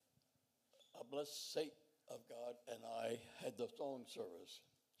blessed saint of God and I had the song service.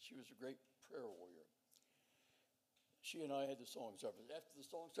 She was a great prayer warrior. She and I had the song service. After the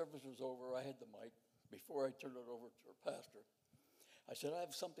song service was over, I had the mic. Before I turned it over to her pastor, I said, I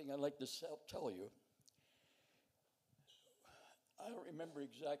have something I'd like to tell you. I don't remember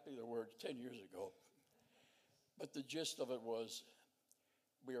exactly the words 10 years ago, but the gist of it was,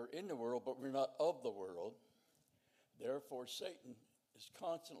 we are in the world, but we're not of the world. Therefore, Satan is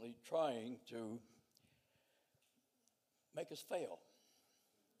constantly trying to make us fail.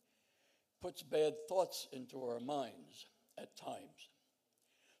 Puts bad thoughts into our minds at times.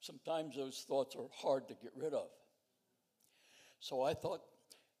 Sometimes those thoughts are hard to get rid of. So I thought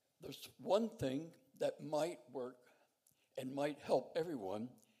there's one thing that might work and might help everyone.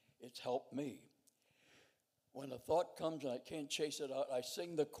 It's helped me. When a thought comes and I can't chase it out, I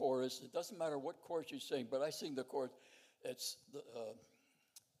sing the chorus. It doesn't matter what chorus you sing, but I sing the chorus. It's the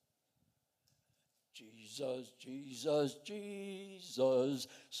Jesus, Jesus, Jesus,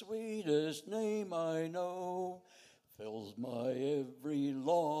 sweetest name I know, fills my every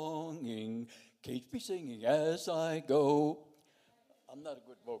longing, keeps me singing as I go. I'm not a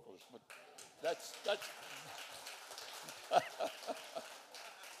good vocalist, but that's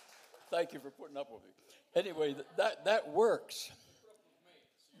thank you for putting up with me. Anyway, that works.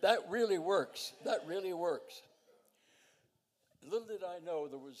 That really works. That really works. Little did I know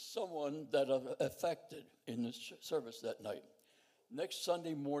there was someone that affected in the service that night. Next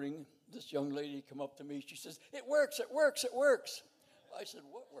Sunday morning, this young lady come up to me. She says, it works, it works, it works. I said,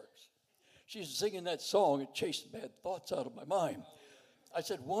 what works? She's singing that song. It chased bad thoughts out of my mind. I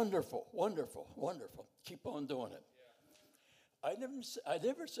said, wonderful, wonderful, wonderful. Keep on doing it. I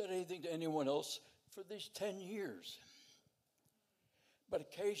never said anything to anyone else for these 10 years. But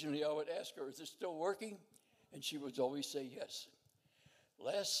occasionally I would ask her, is it still working? And she would always say yes.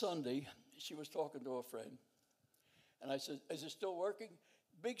 Last Sunday, she was talking to a friend. And I said, is it still working?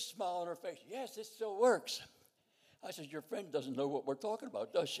 Big smile on her face. Yes, it still works. I said, your friend doesn't know what we're talking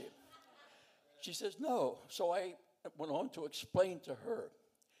about, does she? She says, no. So I went on to explain to her.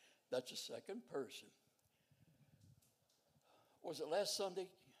 That's a second person. Was it last Sunday?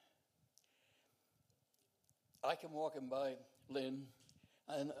 I came walking by Lynn.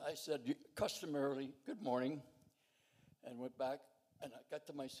 And I said, customarily, good morning, and went back, and I got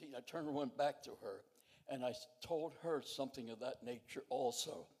to my seat. I turned and went back to her, and I told her something of that nature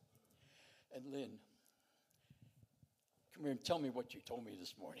also. And Lynn, come here and tell me what you told me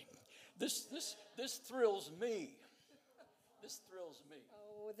this morning. This thrills me. This thrills me.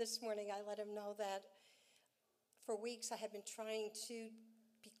 Oh, this morning I let him know that for weeks I had been trying to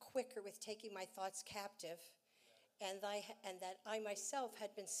be quicker with taking my thoughts captive. And that I myself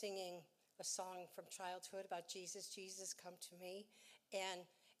had been singing a song from childhood about Jesus, Jesus, come to me. And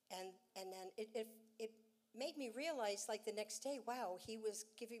then it made me realize, like the next day, wow, he was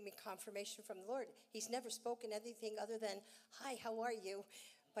giving me confirmation from the Lord. He's never spoken anything other than, hi, how are you?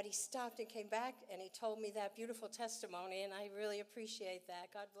 But he stopped and came back, and he told me that beautiful testimony, and I really appreciate that.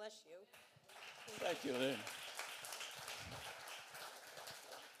 God bless you. Thank you, Lynn.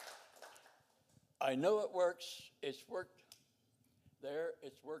 I know it works. It's worked there.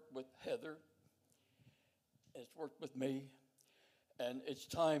 It's worked with Heather. It's worked with me. And it's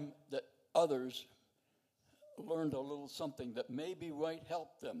time that others learned a little something that maybe might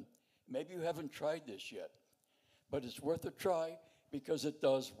help them. Maybe you haven't tried this yet, but it's worth a try because it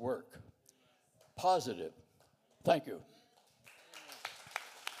does work. Positive. Thank you.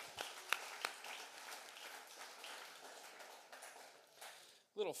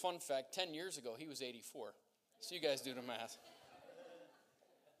 Little fun fact, 10 years ago, he was 84. So you guys do the math.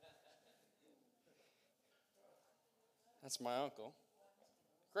 That's my uncle.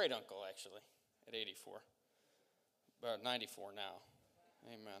 Great uncle, actually, at 84. About 94 now.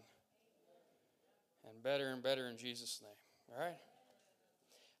 Amen. And better in Jesus' name. All right?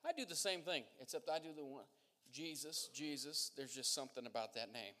 I do the same thing, except I do the one. Jesus, Jesus, there's just something about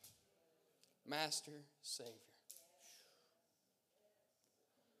that name. Master, Savior.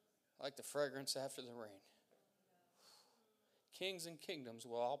 Like the fragrance after the rain. Kings and kingdoms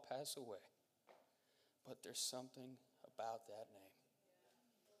will all pass away. But there's something about that name.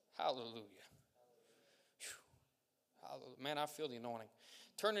 Hallelujah. Whew. Hallelujah. Man, I feel the anointing.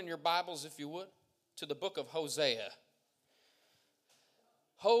 Turn in your Bibles, if you would, to the book of Hosea.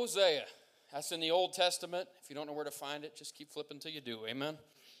 Hosea. That's in the Old Testament. If you don't know where to find it, just keep flipping till you do. Amen.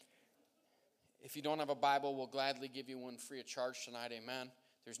 If you don't have a Bible, we'll gladly give you one free of charge tonight. Amen.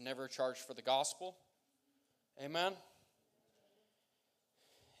 There's never a charge for the gospel. Amen.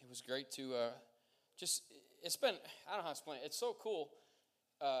 It was great to it's been, I don't know how to explain it. It's so cool.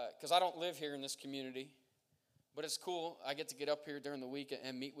 because I don't live here in this community, but it's cool. I get up here during the week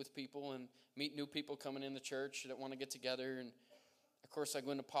and meet with people and meet new people coming in the church that want to get together. And, of course, I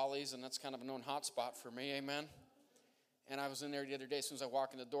go into Polly's, and that's kind of a known hot spot for me, amen? And I was in there the other day. As soon as I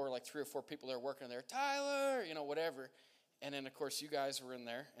walk in the door, like 3 or 4 people there working there, Tyler, whatever. And then, of course, you guys were in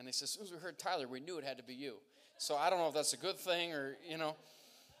there. And they said, as soon as we heard Tyler, we knew it had to be you. So I don't know if that's a good thing or,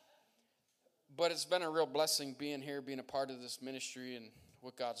 But it's been a real blessing being here, being a part of this ministry and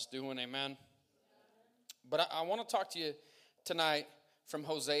what God's doing, amen. But I want to talk to you tonight from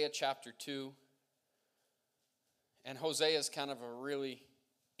Hosea chapter 2. And Hosea is kind of a really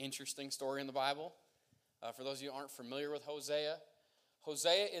interesting story in the Bible. For those of you who aren't familiar with Hosea,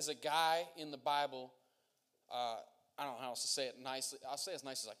 Hosea is a guy in the Bible. I don't know how else to say it nicely. I'll say it as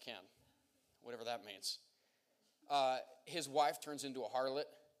nice as I can, whatever that means. His wife turns into a harlot,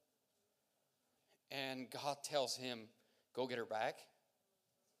 and God tells him, go get her back.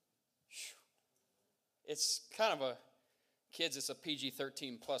 It's kind of it's a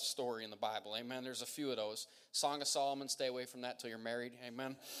PG-13 plus story in the Bible, amen. There's a few of those. Song of Solomon, stay away from that till you're married,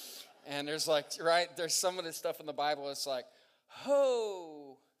 amen. And there's there's some of this stuff in the Bible, it's like,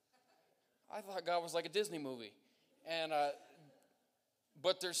 oh, I thought God was like a Disney movie. And,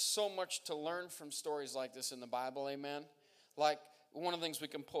 but there's so much to learn from stories like this in the Bible, amen. Like, one of the things we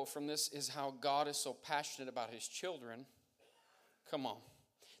can pull from this is how God is so passionate about his children. Come on.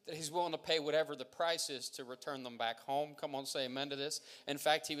 That he's willing to pay whatever the price is to return them back home. Come on, say amen to this. In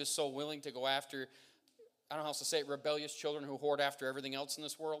fact, he was so willing to go after, I don't know how else to say it, rebellious children who hoard after everything else in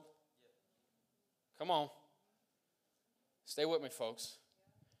this world. Come on. Stay with me, folks.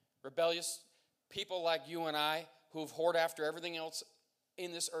 Rebellious people like you and I who've hoard after everything else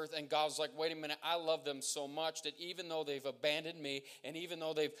in this earth, and God's like, wait a minute, I love them so much that even though they've abandoned me and even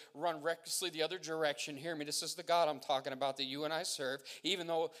though they've run recklessly the other direction, hear me, this is the God I'm talking about that you and I serve, even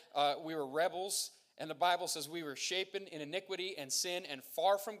though we were rebels, and the Bible says we were shapen in iniquity and sin and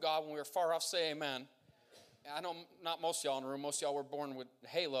far from God when we were far off, say amen. I know not most of y'all in the room, most of y'all were born with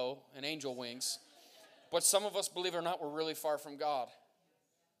halo and angel wings, but some of us, believe it or not, were really far from God.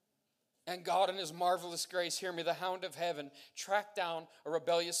 And God in his marvelous grace, hear me, the hound of heaven tracked down a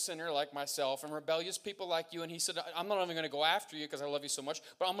rebellious sinner like myself and rebellious people like you. And he said, I'm not even going to go after you because I love you so much,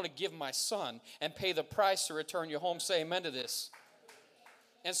 but I'm going to give my son and pay the price to return you home. Say amen to this.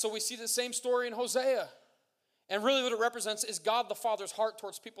 And so we see the same story in Hosea. And really what it represents is God the Father's heart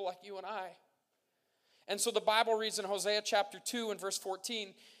towards people like you and I. And so the Bible reads in Hosea chapter 2 and verse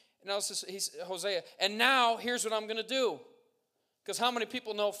 14, and he's Hosea, and now here's what I'm going to do. Because how many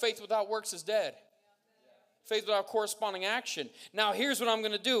people know faith without works is dead? Faith without corresponding action. Now, here's what I'm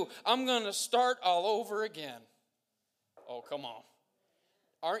going to do. I'm going to start all over again. Oh, come on.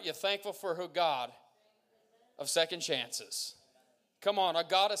 Aren't you thankful for a God of second chances? Come on, a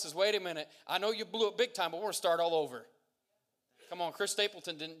God that says, wait a minute, I know you blew it big time, but we're going to start all over. Come on, Chris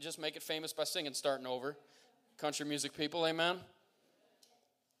Stapleton didn't just make it famous by singing starting over. Country music people, amen?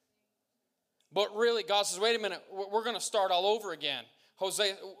 But really, God says, wait a minute, we're going to start all over again.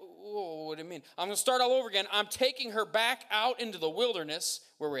 Hosea, what do you mean? I'm going to start all over again. I'm taking her back out into the wilderness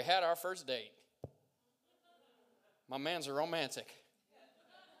where we had our first date. My man's a romantic.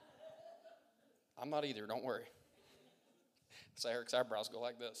 I'm not either, don't worry. So Eric's eyebrows go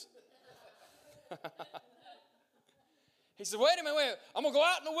like this. He said, wait a minute, I'm going to go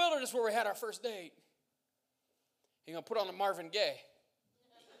out in the wilderness where we had our first date. He's going to put on the Marvin Gaye.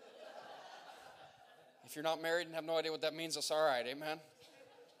 If you're not married and have no idea what that means, that's all right, amen?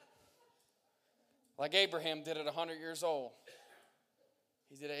 Like Abraham did at 100 years old.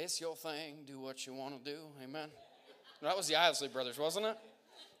 He did, it's your thing, do what you want to do, amen? That was the Isley brothers, wasn't it?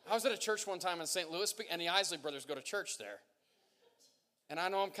 I was at a church one time in St. Louis, and the Isley brothers go to church there. And I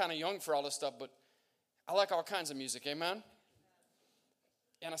know I'm kind of young for all this stuff, but I like all kinds of music, amen?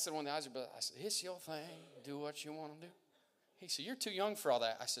 And I said, one of the Isley brothers, I said, it's your thing, do what you want to do. He said, you're too young for all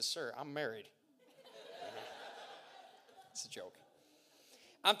that. I said, sir, I'm married. It's a joke.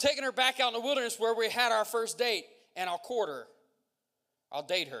 I'm taking her back out in the wilderness where we had our first date, and I'll court her. I'll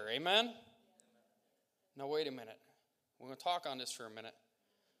date her. Amen? Now, wait a minute. We're going to talk on this for a minute.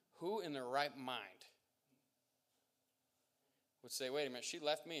 Who in their right mind would say, wait a minute, she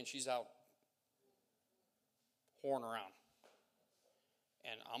left me and she's out whoring around.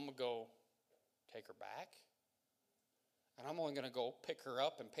 And I'm going to go take her back? And I'm only going to go pick her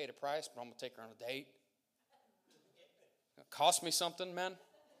up and pay the price, but I'm going to take her on a date? It cost me something, man.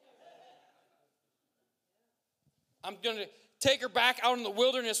 I'm going to take her back out in the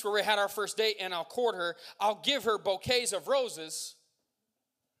wilderness where we had our first date, and I'll court her. I'll give her bouquets of roses.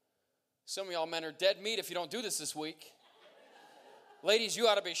 Some of y'all men are dead meat if you don't do this week. Ladies, you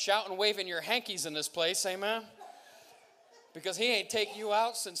ought to be shouting, waving your hankies in this place, amen? Because he ain't taken you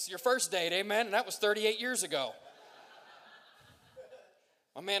out since your first date, amen? And that was 38 years ago.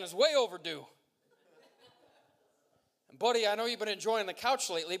 My man is way overdue. And buddy, I know you've been enjoying the couch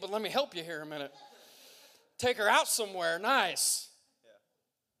lately, but let me help you here a minute. Take her out somewhere nice.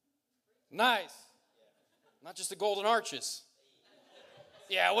 Nice. Not just the Golden Arches.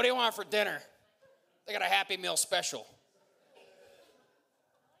 Yeah, what do you want for dinner? They got a Happy Meal special.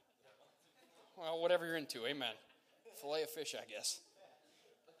 Well, whatever you're into, amen. Filet of fish, I guess.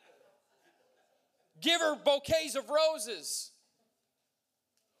 Give her bouquets of roses.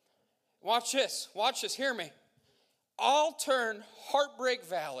 Watch this, hear me. I'll turn Heartbreak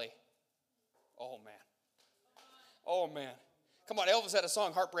Valley. Oh, man. Come on, Elvis had a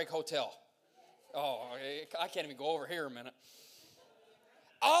song, Heartbreak Hotel. Oh, I can't even go over here a minute.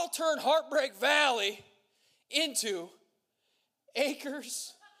 I'll turn Heartbreak Valley into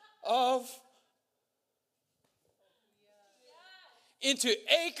acres of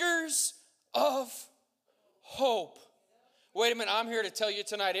hope. Wait a minute, I'm here to tell you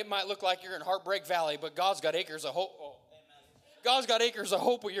tonight, it might look like you're in Heartbreak Valley, but God's got acres of hope. Oh. God's got acres of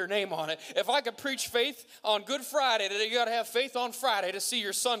hope with your name on it. If I could preach faith on Good Friday, that you got to have faith on Friday to see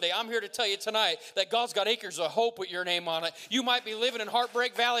your Sunday. I'm here to tell you tonight that God's got acres of hope with your name on it. You might be living in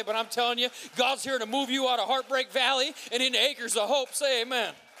Heartbreak Valley, but I'm telling you, God's here to move you out of Heartbreak Valley and into acres of hope. Say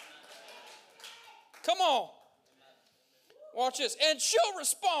amen. Come on. Watch this. And she'll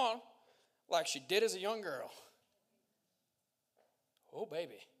respond like she did as a young girl. Oh,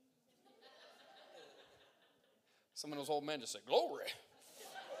 baby. Some of those old men just say, glory.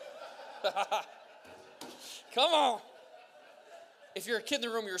 Come on. If you're a kid in the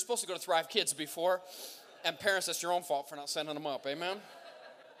room, you were supposed to go to Thrive Kids before. And parents, that's your own fault for not sending them up. Amen?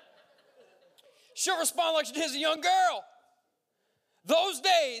 She'll respond like she did as a young girl. Those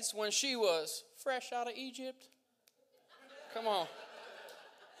days when she was fresh out of Egypt. Come on.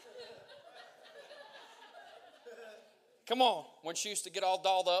 Come on. When she used to get all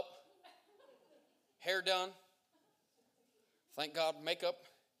dolled up, hair done. Thank God, makeup.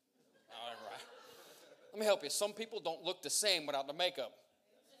 All right. Let me help you. Some people don't look the same without the makeup.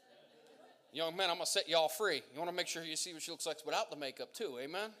 Young men, I'm going to set you all free. You want to make sure you see what she looks like without the makeup too.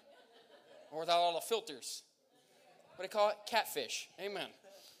 Amen? Or without all the filters. What do you call it? Catfish. Amen.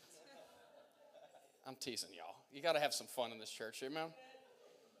 I'm teasing y'all. You got to have some fun in this church. Amen?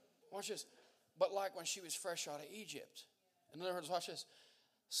 Watch this. But like when she was fresh out of Egypt. In other words, watch this.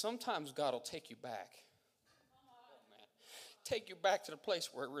 Sometimes God will take you back. Take you back to the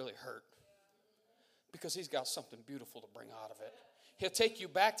place where it really hurt. Because he's got something beautiful to bring out of it. He'll take you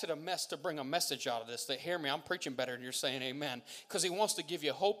back to the mess to bring a message out of this. That, hear me, I'm preaching better than you're saying amen. Because he wants to give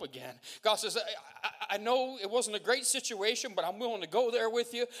you hope again. God says, I know it wasn't a great situation, but I'm willing to go there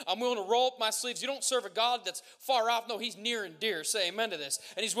with you. I'm willing to roll up my sleeves. You don't serve a God that's far off. No, he's near and dear. Say amen to this.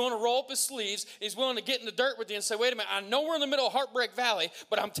 And he's willing to roll up his sleeves. He's willing to get in the dirt with you and say, wait a minute, I know we're in the middle of Heartbreak Valley,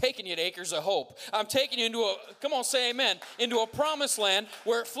 but I'm taking you to acres of hope. I'm taking you into a, come on, say amen, into a promised land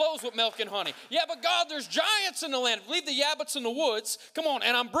where it flows with milk and honey. Yeah, but God, there's giants in the land. Leave the yabbits in the woods. Come on,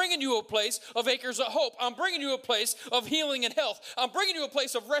 and I'm bringing you a place of acres of hope. I'm bringing you a place of healing and health. I'm bringing you a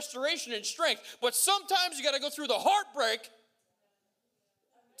place of restoration and strength. But sometimes you got to go through the heartbreak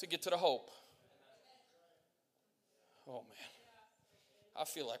to get to the hope. Oh, man. I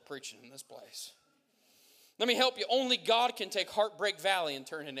feel like preaching in this place. Let me help you. Only God can take Heartbreak Valley and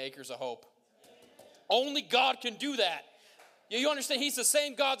turn into acres of hope. Only God can do that. You understand? He's the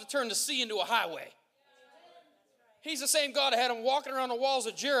same God that turned the sea into a highway. He's the same God that had them walking around the walls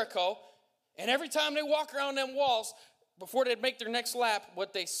of Jericho. And every time they walk around them walls, before they'd make their next lap,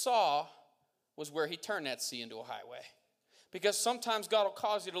 what they saw was where he turned that sea into a highway. Because sometimes God will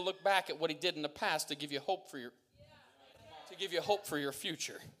cause you to look back at what he did in the past to give you hope for your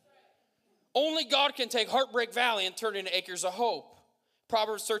future. Only God can take Heartbreak Valley and turn it into acres of hope.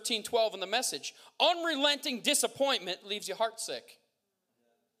 Proverbs 13:12 in the Message. Unrelenting disappointment leaves you heartsick.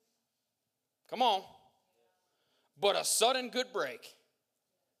 Come on. But a sudden good break.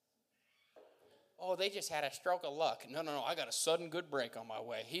 Oh, they just had a stroke of luck. No. I got a sudden good break on my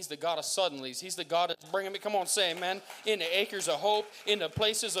way. He's the God of suddenlies. He's the God that's bringing me, come on, say amen, into acres of hope, into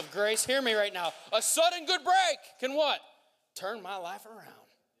places of grace. Hear me right now. A sudden good break can what? Turn my life around.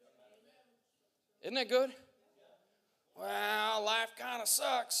 Isn't that good? Well, life kind of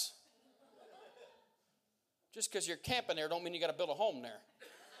sucks. Just because you're camping there don't mean you got to build a home there.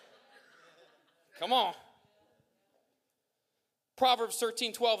 Come on. Proverbs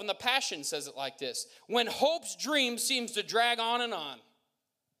 13:12 in the Passion says it like this. When hope's dream seems to drag on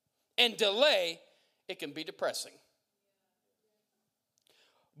and delay, it can be depressing.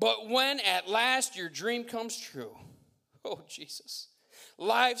 But when at last your dream comes true, oh Jesus,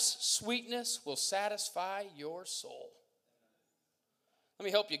 life's sweetness will satisfy your soul. Let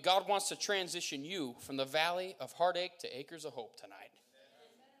me help you. God wants to transition you from the valley of heartache to acres of hope tonight.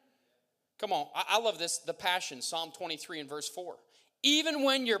 Come on, I love this, the Passion, Psalm 23 and verse 4. Even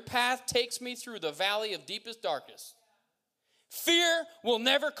when your path takes me through the valley of deepest darkness, fear will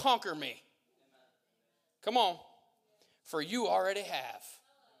never conquer me. Come on, for you already have.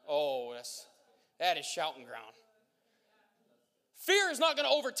 Oh, that is shouting ground. Fear is not going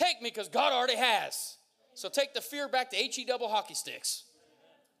to overtake me because God already has. So take the fear back to HE double hockey sticks.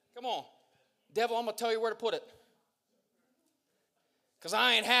 Come on. Devil, I'm going to tell you where to put it. Because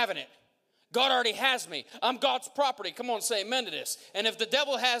I ain't having it. God already has me. I'm God's property. Come on, say amen to this. And if the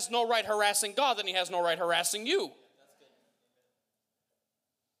devil has no right harassing God, then he has no right harassing you.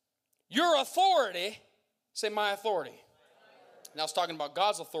 Your authority, say my authority. Now I was talking about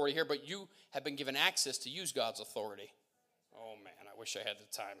God's authority here, but you have been given access to use God's authority. Oh man, I wish I had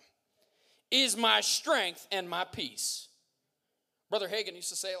the time. Is my strength and my peace. Brother Hagin used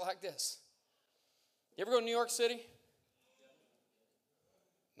to say it like this. You ever go to New York City?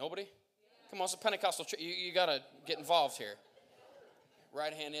 Nobody? Come on, it's a Pentecostal church. You got to get involved here.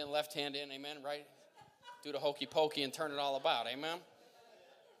 Right hand in, left hand in, amen. Right? Do the hokey pokey and turn it all about, amen.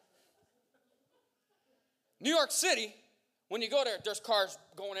 New York City, when you go there, there's cars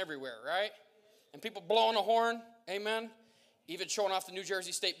going everywhere, right? And people blowing a horn, amen. Even showing off the New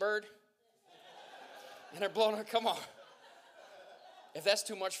Jersey state bird. And they're blowing it, come on. If that's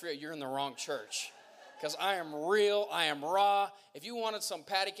too much for you, you're in the wrong church. Because I am real, I am raw. If you wanted some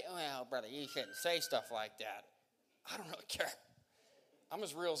patty cake, well, brother, you shouldn't say stuff like that. I don't really care. I'm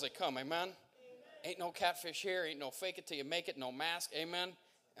as real as they come, amen? Ain't no catfish here, ain't no fake it till you make it, no mask, amen?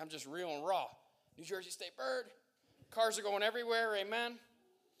 I'm just real and raw. New Jersey State Bird, cars are going everywhere, amen?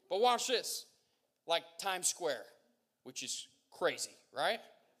 But watch this, like Times Square, which is crazy, right?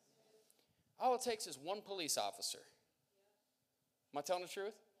 All it takes is one police officer. Am I telling the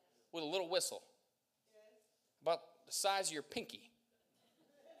truth? With a little whistle. About the size of your pinky.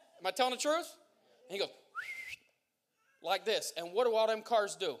 Am I telling the truth? And he goes, like this. And what do all them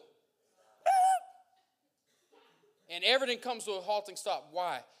cars do? And everything comes to a halting stop.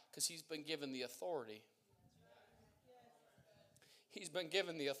 Why? Because he's been given the authority. He's been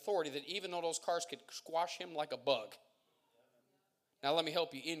given the authority that even though those cars could squash him like a bug. Now let me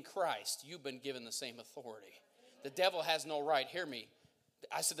help you. In Christ, you've been given the same authority. The devil has no right. Hear me.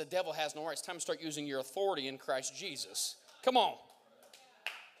 I said the devil has no right. It's time to start using your authority in Christ Jesus. Come on.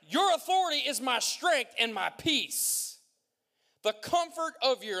 Your authority is my strength and my peace. The comfort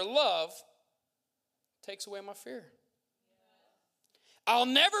of your love takes away my fear. I'll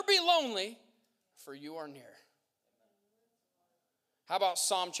never be lonely, for you are near. How about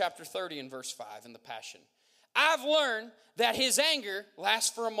Psalm chapter 30 and verse 5 in the Passion? I've learned that his anger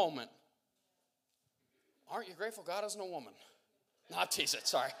lasts for a moment. Aren't you grateful God isn't a woman? Not tease it,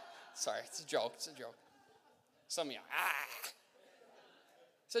 sorry. It's a joke. Some of you,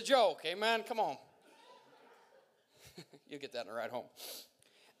 It's a joke, amen, come on. You'll get that in the ride home.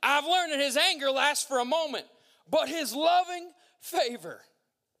 I've learned that his anger lasts for a moment, but his loving favor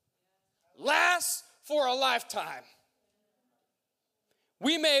lasts for a lifetime.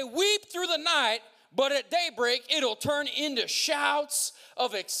 We may weep through the night, but at daybreak, it'll turn into shouts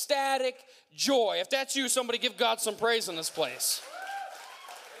of ecstatic joy. If that's you, somebody give God some praise in this place.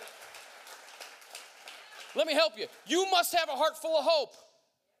 Let me help you. You must have a heart full of hope.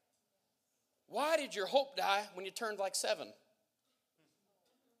 Why did your hope die when you turned like 7?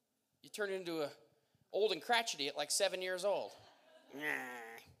 You turned into old and crotchety at like 7 years old.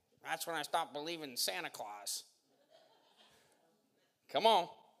 That's when I stopped believing in Santa Claus. Come on.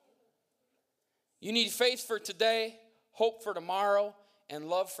 You need faith for today, hope for tomorrow, and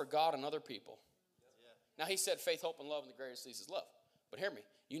love for God and other people. Now he said faith, hope, and love, and the greatest of these is love. But hear me.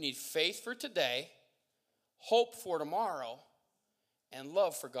 You need faith for today, hope for tomorrow, and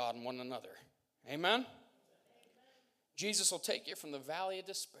love for God and one another. Amen? Jesus will take you from the valley of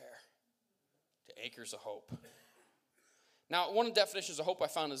despair to acres of hope. Now, one of the definitions of hope I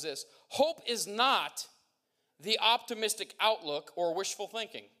found is this. Hope is not the optimistic outlook or wishful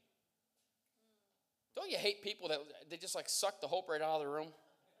thinking. Don't you hate people that they just like suck the hope right out of the room?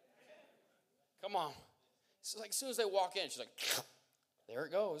 Come on. It's like as soon as they walk in, she's like, there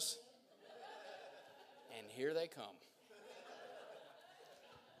it goes. And here they come.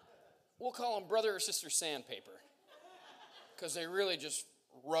 We'll call them brother or sister sandpaper because they really just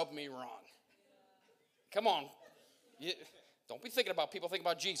rub me wrong. Come on. Don't be thinking about people, think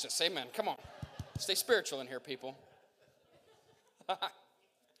about Jesus. Amen. Come on. Stay spiritual in here, people.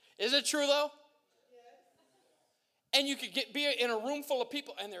 Is it true, though? And you could be in a room full of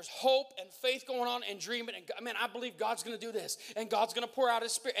people, and there's hope and faith going on and dreaming. And man, I believe God's going to do this, and God's going to pour out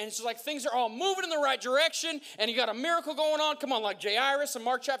his Spirit. And it's just like things are all moving in the right direction, and you got a miracle going on. Come on, like Jairus in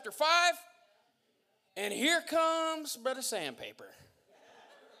Mark chapter 5. And here comes Brother Sandpaper.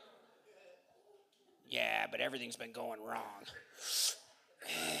 Yeah, but everything's been going wrong.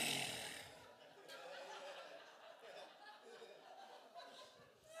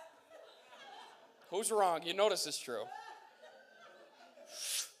 Who's wrong? You notice it's true.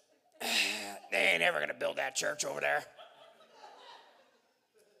 They ain't ever going to build that church over there.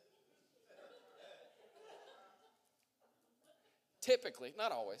 Typically,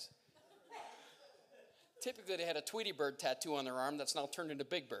 not always. Typically, they had a Tweety Bird tattoo on their arm that's now turned into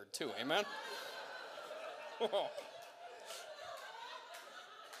Big Bird, too. Amen?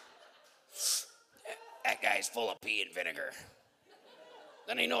 That guy's full of pee and vinegar.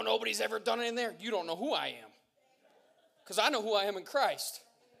 Then you know nobody's ever done it in there. You don't know who I am. Because I know who I am in Christ.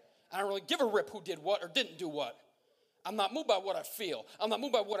 I don't really give a rip who did what or didn't do what. I'm not moved by what I feel. I'm not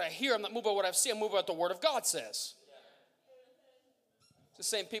moved by what I hear. I'm not moved by what I see. I'm moved by what the Word of God says. It's the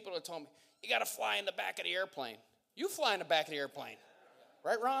same people that told me, you got to fly in the back of the airplane. You fly in the back of the airplane.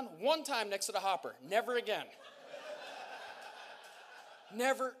 Right, Ron? One time next to the hopper. Never again.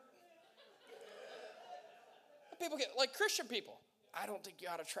 Never. People get, like Christian people. I don't think you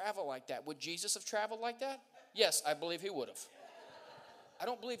ought to travel like that. Would Jesus have traveled like that? Yes, I believe he would have. I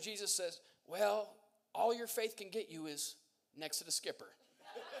don't believe Jesus says, well, all your faith can get you is next to the skipper.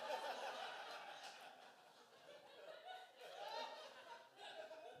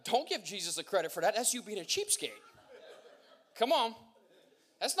 Don't give Jesus a credit for that. That's you being a cheapskate. Come on.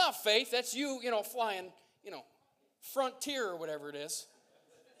 That's not faith. That's you, flying, Frontier or whatever it is.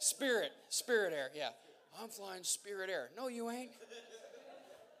 Spirit air, yeah. I'm flying Spirit Air. No, you ain't.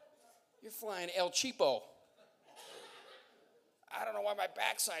 You're flying El Cheapo. I don't know why my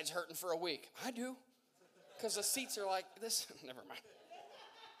backside's hurting for a week. I do. Because the seats are like this. Never mind.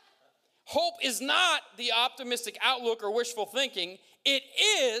 Hope is not the optimistic outlook or wishful thinking. It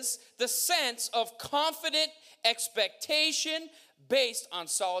is the sense of confident expectation based on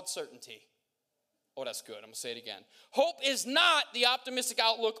solid certainty. Oh, that's good. I'm going to say it again. Hope is not the optimistic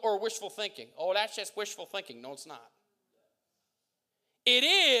outlook or wishful thinking. Oh, that's just wishful thinking. No, it's not. It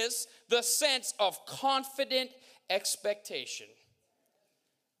is the sense of confident expectation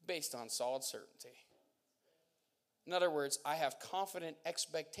based on solid certainty. In other words, I have confident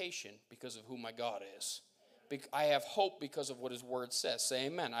expectation because of who my God is. I have hope because of what his word says. Say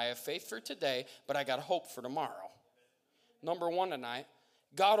amen. I have faith for today, but I got hope for tomorrow. Number one tonight,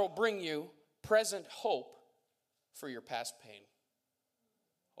 God will bring you present hope for your past pain.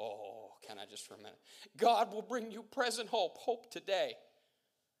 Oh, can I just for a minute? God will bring you present hope today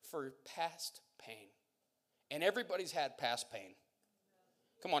for past pain. And everybody's had past pain.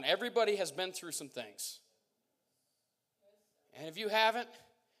 Come on, everybody has been through some things. And if you haven't,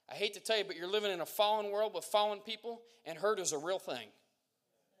 I hate to tell you, but you're living in a fallen world with fallen people, and hurt is a real thing.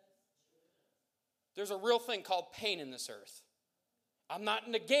 There's a real thing called pain in this earth. I'm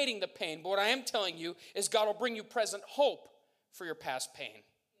not negating the pain, but what I am telling you is God will bring you present hope for your past pain.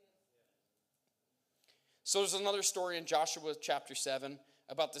 So there's another story in Joshua chapter 7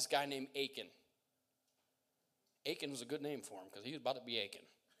 about this guy named Achan. Achan was a good name for him because he was about to be Achan.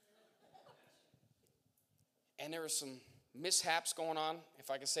 And there were some mishaps going on,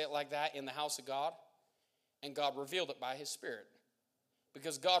 if I can say it like that, in the house of God. And God revealed it by his Spirit.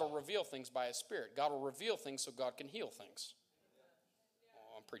 Because God will reveal things by his Spirit. God will reveal things so God can heal things.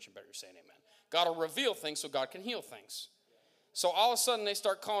 Oh, I'm preaching better saying amen. God will reveal things so God can heal things. So all of a sudden they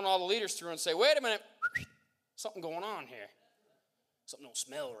start calling all the leaders through and say, wait a minute, something going on here. Something don't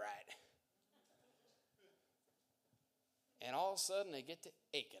smell right. And all of a sudden they get to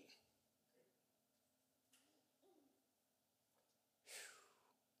Achan.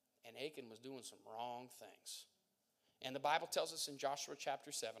 And Achan was doing some wrong things. And the Bible tells us in Joshua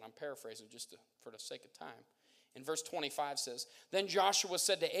chapter 7, I'm paraphrasing just for the sake of time. In verse 25 says, then Joshua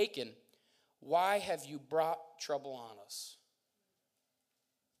said to Achan, why have you brought trouble on us?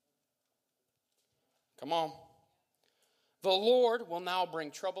 Come on. The Lord will now bring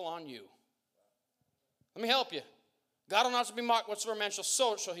trouble on you. Let me help you. God will not be mocked. Whatsoever man shall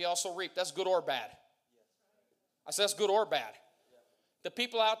sow, shall he also reap. That's good or bad. I said that's good or bad. The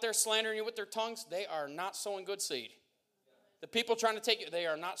people out there slandering you with their tongues, they are not sowing good seed. The people trying to take you, they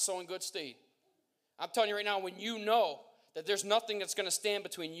are not sowing good seed. I'm telling you right now, when you know that there's nothing that's going to stand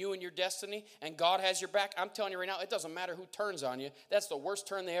between you and your destiny and God has your back, I'm telling you right now, it doesn't matter who turns on you. That's the worst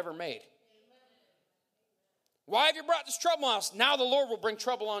turn they ever made. Why have you brought this trouble on us? Now the Lord will bring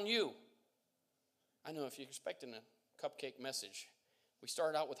trouble on you. I know if you're expecting a cupcake message, we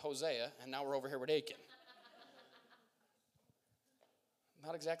started out with Hosea, and now we're over here with Achan.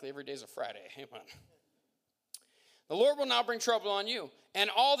 Not exactly every day's a Friday. Amen. The Lord will now bring trouble on you.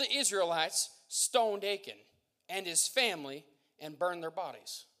 And all the Israelites stoned Achan and his family and burned their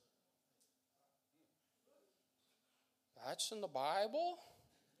bodies. That's in the Bible?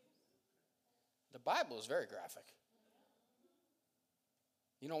 The Bible is very graphic.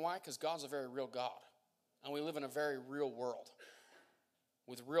 You know why? Because God's a very real God. And we live in a very real world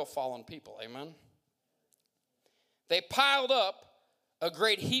with real fallen people. Amen? They piled up a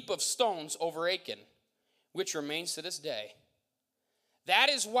great heap of stones over Achan, which remains to this day. That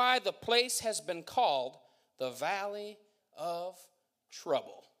is why the place has been called the Valley of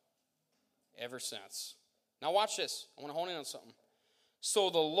Trouble ever since. Now watch this. I want to hone in on something. So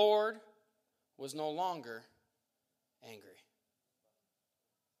the Lord was no longer angry.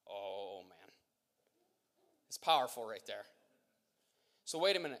 Oh, man. It's powerful right there. So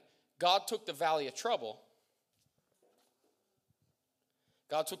wait a minute. God took the valley of trouble.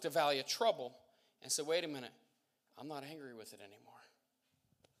 God took the valley of trouble and said, wait a minute. I'm not angry with it anymore.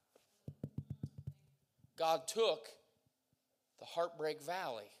 God took the Heartbreak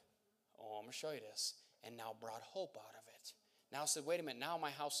Valley. Oh, I'm going to show you this. And now brought hope out of it. Now said, wait a minute. Now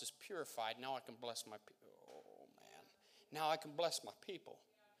my house is purified. Now I can bless my people. Oh, man. Now I can bless my people.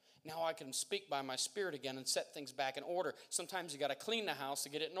 Now I can speak by my spirit again and set things back in order. Sometimes you got to clean the house to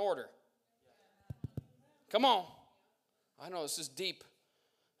get it in order. Come on. I know this is deep.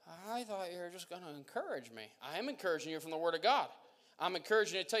 I thought you were just going to encourage me. I am encouraging you from the Word of God. I'm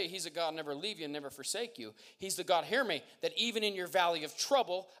encouraging you to tell you He's a God never leave you and never forsake you. He's the God, hear me, that even in your valley of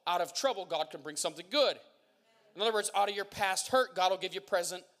trouble, out of trouble, God can bring something good. In other words, out of your past hurt, God will give you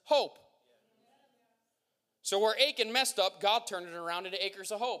present hope. So where Achan messed up, God turned it around into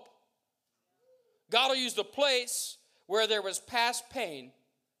acres of hope. God will use the place where there was past pain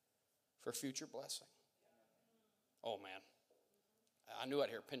for future blessing. Oh, man. I knew I'd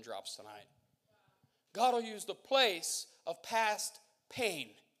hear pin drops tonight. God will use the place of past pain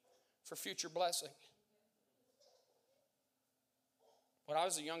for future blessing. When I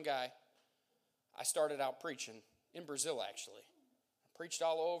was a young guy, I started out preaching in Brazil, actually. I preached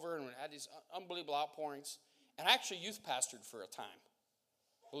all over and had these unbelievable outpourings. And I actually youth pastored for a time.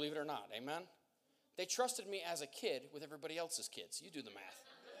 Believe it or not, amen? They trusted me as a kid with everybody else's kids. You do the math.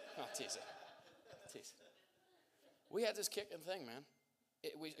 No, tease it. We had this kicking thing, man.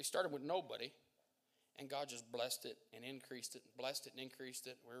 We started with nobody, and God just blessed it and increased it, and blessed it and increased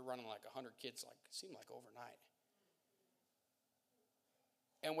it. We were running like 100 kids, it seemed like overnight.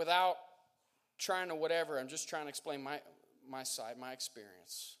 And without trying to whatever, I'm just trying to explain my side, my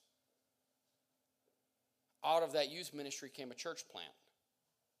experience. Out of that youth ministry came a church plant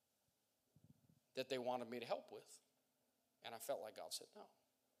that they wanted me to help with. And I felt like God said no.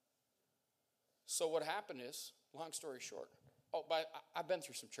 So what happened is, long story short, but I've been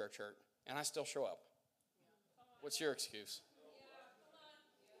through some church hurt, and I still show up. What's your excuse?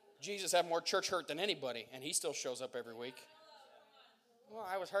 Jesus had more church hurt than anybody, and he still shows up every week. Well,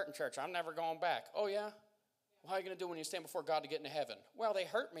 I was hurt in church. I'm never going back. Oh, yeah? Well, how are you going to do when you stand before God to get into heaven? Well, they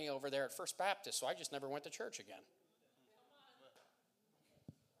hurt me over there at First Baptist, so I just never went to church again.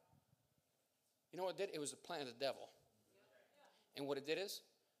 You know what it did? It was a plan of the devil. And what it did is,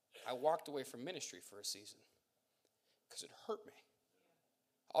 I walked away from ministry for a season because it hurt me.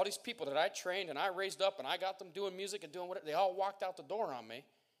 All these people that I trained and I raised up and I got them doing music and doing whatever, they all walked out the door on me.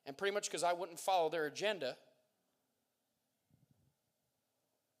 And pretty much because I wouldn't follow their agenda,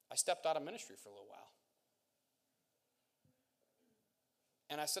 I stepped out of ministry for a little while.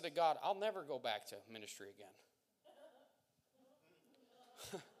 And I said to God, I'll never go back to ministry again.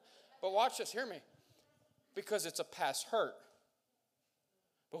 But watch this, hear me. Because it's a past hurt.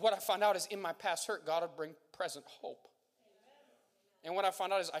 But what I found out is in my past hurt, God would bring present hope. And what I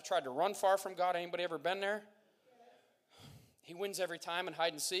found out is I tried to run far from God. Anybody ever been there? He wins every time in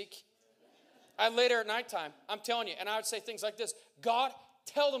hide and seek. I lay there at nighttime, I'm telling you, and I would say things like this: God,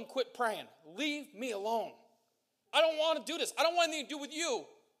 tell them quit praying. Leave me alone. I don't want to do this. I don't want anything to do with you.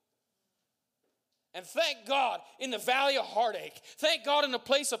 And thank God in the valley of heartache, thank God in the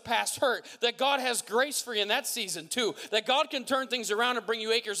place of past hurt, that God has grace for you in that season too. That God can turn things around and bring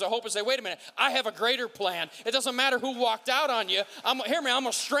you acres of hope and say, wait a minute, I have a greater plan. It doesn't matter who walked out on you. Hear me, I'm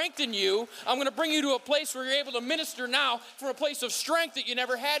going to strengthen you. I'm going to bring you to a place where you're able to minister now from a place of strength that you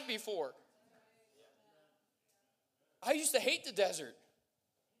never had before. I used to hate the desert.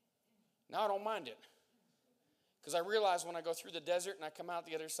 Now I don't mind it. Because I realize when I go through the desert and I come out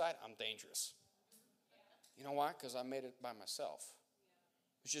the other side, I'm dangerous. You know why? Because I made it by myself.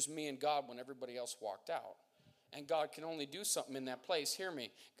 It was just me and God when everybody else walked out. And God can only do something in that place. Hear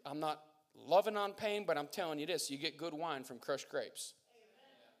me. I'm not loving on pain, but I'm telling you this. You get good wine from crushed grapes.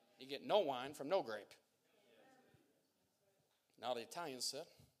 You get no wine from no grape. Now the Italians said.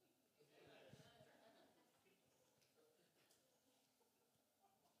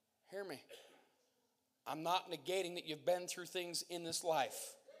 Hear me. I'm not negating that you've been through things in this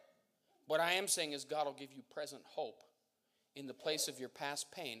life. What I am saying is God will give you present hope in the place of your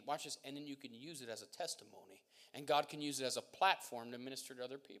past pain. Watch this. And then you can use it as a testimony. And God can use it as a platform to minister to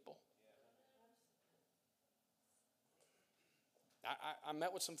other people. I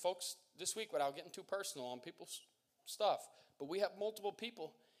met with some folks this week without getting too personal on people's stuff. But we have multiple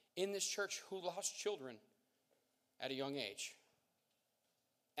people in this church who lost children at a young age.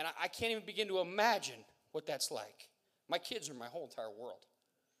 And I can't even begin to imagine what that's like. My kids are my whole entire world.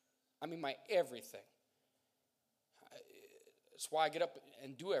 I mean, my everything. That's why I get up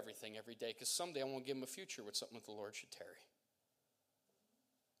and do everything every day, because someday I want to give them a future with something that the Lord should tarry.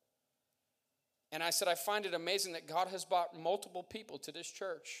 And I said, I find it amazing that God has brought multiple people to this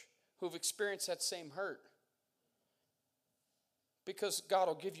church who've experienced that same hurt. Because God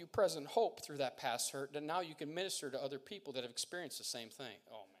will give you present hope through that past hurt, that now you can minister to other people that have experienced the same thing.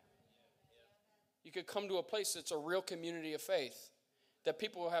 Oh, man. You could come to a place that's a real community of faith, that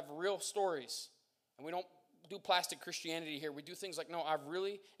people have real stories. And we don't do plastic Christianity here. We do things like, no, I've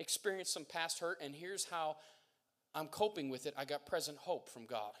really experienced some past hurt, and here's how I'm coping with it. I got present hope from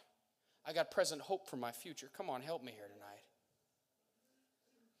God. I got present hope for my future. Come on, help me here tonight.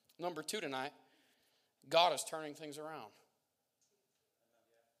 Number 2 tonight, God is turning things around.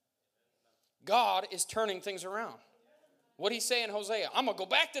 God is turning things around. What did he say in Hosea? I'm going to go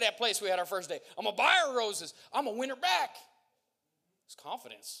back to that place we had our first day. I'm going to buy her roses. I'm going to win her back. It's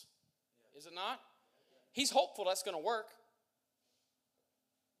confidence. Is it not? He's hopeful that's going to work.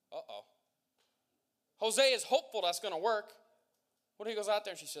 Uh-oh. Hosea is hopeful that's going to work. What if he goes out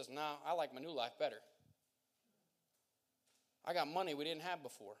there and she says, no, I like my new life better. I got money we didn't have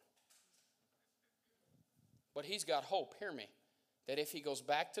before. But he's got hope, hear me, that if he goes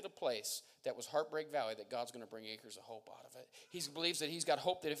back to the place that was Heartbreak Valley, that God's going to bring acres of hope out of it. He believes that he's got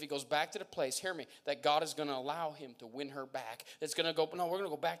hope that if he goes back to the place, hear me, that God is going to allow him to win her back. It's going to go, no, we're going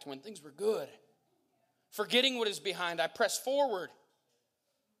to go back to when things were good. Forgetting what is behind, I press forward.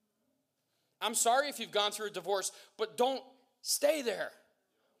 I'm sorry if you've gone through a divorce, but don't stay there.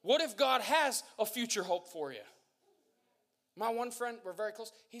 What if God has a future hope for you? My one friend, we're very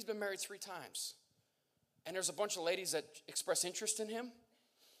close, he's been married 3 times. And there's a bunch of ladies that express interest in him.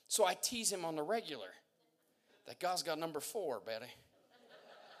 So I tease him on the regular that God's got number 4, Betty.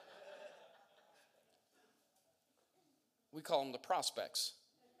 We call them the prospects.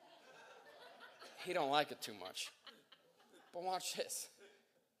 He don't like it too much. But watch this.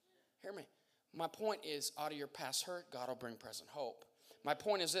 Hear me. My point is, out of your past hurt, God will bring present hope. My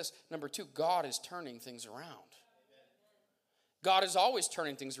point is this. Number 2, God is turning things around. God is always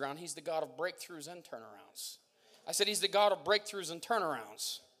turning things around. He's the God of breakthroughs and turnarounds. I said he's the God of breakthroughs and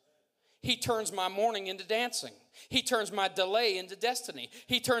turnarounds. He turns my mourning into dancing. He turns my delay into destiny.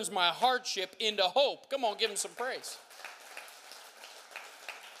 He turns my hardship into hope. Come on, give him some praise.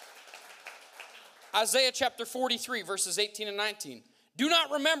 Isaiah chapter 43, verses 18 and 19. Do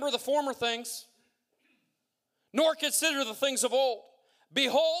not remember the former things, nor consider the things of old.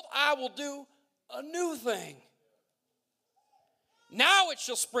 Behold, I will do a new thing. Now it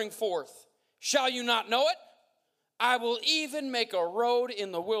shall spring forth. Shall you not know it? I will even make a road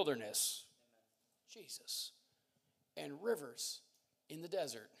in the wilderness. Jesus. And rivers in the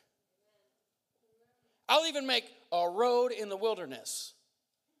desert. I'll even make a road in the wilderness.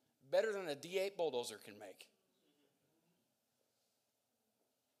 Better than a D8 bulldozer can make.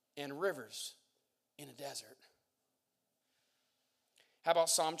 And rivers in a desert. How about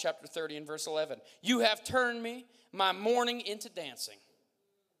Psalm chapter 30 and verse 11? You have turned me, my mourning, into dancing.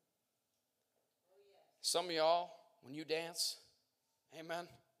 Some of y'all, when you dance, amen,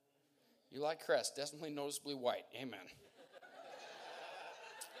 you like crest, definitely noticeably white, amen.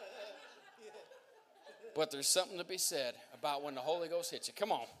 But there's something to be said about when the Holy Ghost hits you.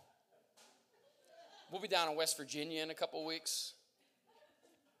 Come on. We'll be down in West Virginia in a couple weeks.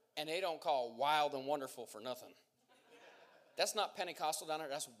 And they don't call wild and wonderful for nothing. That's not Pentecostal down there.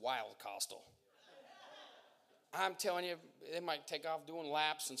 That's wild costal. I'm telling you, they might take off doing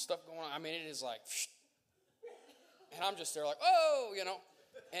laps and stuff going on. I mean, it is like, and I'm just there like, oh, you know.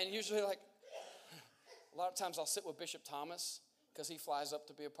 And usually like, a lot of times I'll sit with Bishop Thomas because he flies up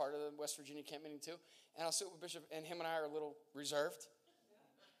to be a part of the West Virginia camp meeting too. And I'll sit with Bishop, and him and I are a little reserved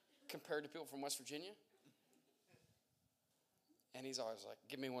compared to people from West Virginia. And he's always like,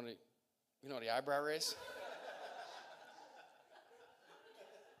 give me one of the eyebrow raise?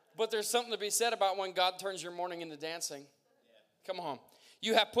 But there's something to be said about when God turns your mourning into dancing. Come on.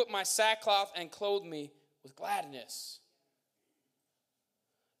 You have put my sackcloth and clothed me with gladness.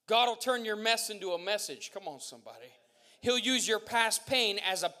 God will turn your mess into a message. Come on, somebody. He'll use your past pain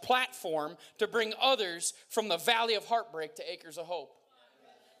as a platform to bring others from the valley of heartbreak to acres of hope.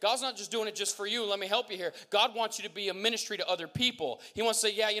 God's not just doing it just for you. Let me help you here. God wants you to be a ministry to other people. He wants to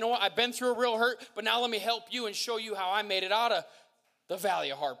say, yeah, you know what? I've been through a real hurt, but now let me help you and show you how I made it out of the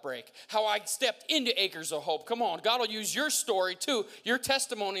valley of heartbreak, how I stepped into acres of hope. Come on, God will use your story too. Your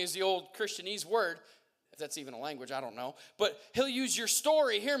testimony is the old Christianese word. If that's even a language, I don't know. But he'll use your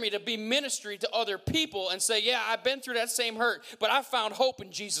story, hear me, to be ministry to other people and say, yeah, I've been through that same hurt, but I found hope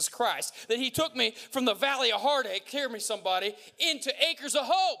in Jesus Christ. That he took me from the valley of heartache, hear me somebody, into acres of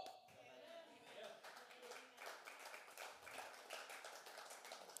hope.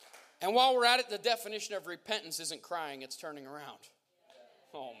 And while we're at it, the definition of repentance isn't crying, it's turning around.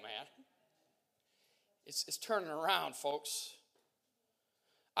 Oh, man. It's turning around, folks.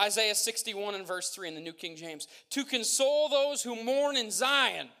 Isaiah 61 and verse 3 in the New King James. To console those who mourn in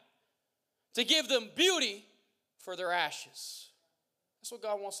Zion, to give them beauty for their ashes. That's what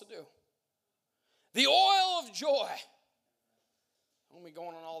God wants to do. The oil of joy. When we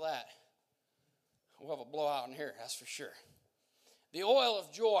going on all that, we'll have a blowout in here, that's for sure. The oil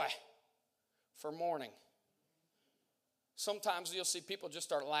of joy for mourning. Sometimes you'll see people just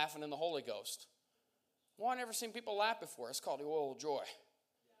start laughing in the Holy Ghost. Well, I've never seen people laugh before. It's called the oil of joy.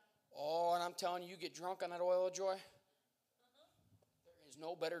 Oh, and I'm telling you, get drunk on that oil of joy. There is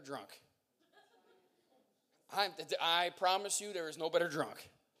no better drunk. I promise you, there is no better drunk.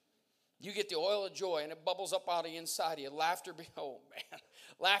 You get the oil of joy, and it bubbles up out of the inside of you. Laughter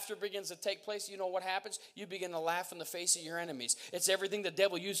begins to take place. You know what happens? You begin to laugh in the face of your enemies. It's everything the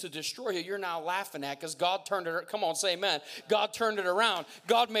devil used to destroy you. You're now laughing at because God turned it. Come on, say amen. God turned it around.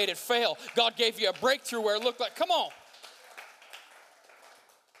 God made it fail. God gave you a breakthrough where it looked like, come on.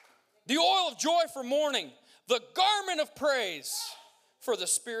 The oil of joy for mourning. The garment of praise for the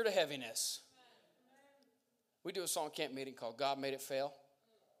spirit of heaviness. We do a song camp meeting called God Made It Fail.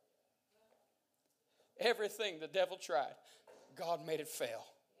 Everything the devil tried, God made it fail.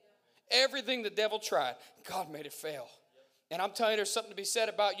 Everything the devil tried, God made it fail. And I'm telling you, there's something to be said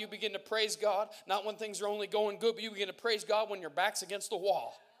about you begin to praise God, not when things are only going good, but you begin to praise God when your back's against the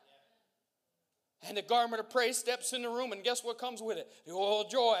wall. And the garment of praise steps in the room, and guess what comes with it? The oil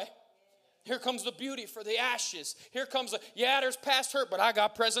of joy. Here comes the beauty for the ashes. Here comes there's past hurt, but I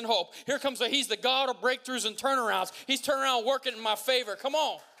got present hope. Here comes he's the God of breakthroughs and turnarounds. He's turning around working in my favor. Come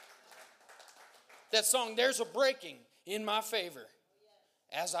on. That song, there's a breaking in my favor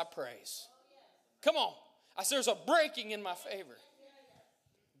as I praise. Come on. I said there's a breaking in my favor.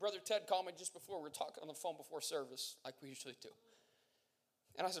 Brother Ted called me just before. We were talking on the phone before service like we usually do.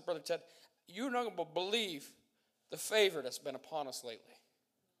 And I said, Brother Ted, you're not going to believe the favor that's been upon us lately.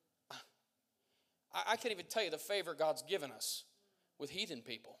 I can't even tell you the favor God's given us with heathen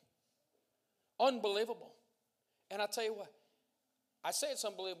people. Unbelievable. And I tell you what, I say it's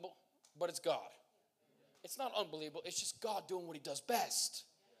unbelievable, but it's God. It's not unbelievable. It's just God doing what he does best.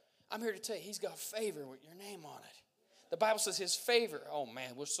 I'm here to tell you, he's got favor with your name on it. The Bible says his favor, oh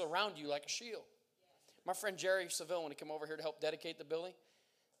man, will surround you like a shield. My friend Jerry Seville, when he came over here to help dedicate the building,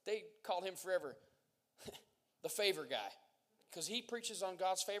 they called him forever the favor guy. Because he preaches on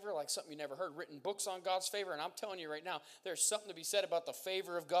God's favor like something you never heard, written books on God's favor. And I'm telling you right now, there's something to be said about the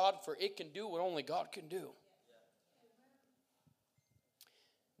favor of God, for it can do what only God can do.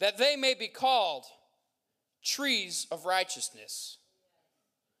 That they may be called trees of righteousness.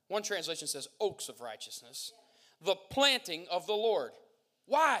 One translation says oaks of righteousness. The planting of the Lord.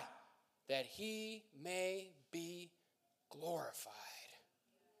 Why? That he may be glorified.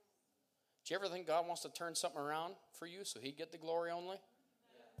 Do you ever think God wants to turn something around for you so he'd get the glory only?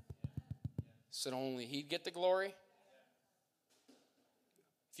 So only he'd get the glory?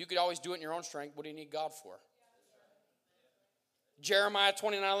 If you could always do it in your own strength, what do you need God for? Jeremiah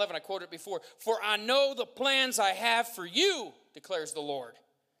 29:11, I quoted it before. For I know the plans I have for you, declares the Lord.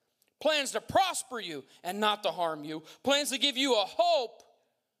 Plans to prosper you and not to harm you. Plans to give you a hope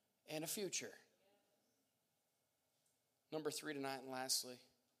and a future. Number 3 tonight, and lastly,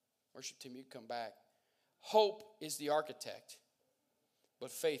 worship team, you come back. Hope is the architect,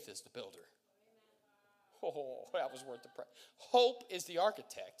 but faith is the builder. Oh, that was worth the price. Hope is the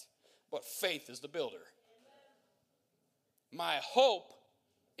architect, but faith is the builder. My hope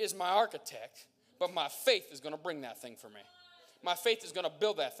is my architect, but my faith is going to bring that thing for me. My faith is going to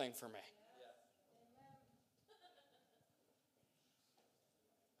build that thing for me.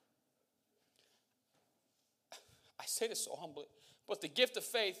 say this so humbly, but the gift of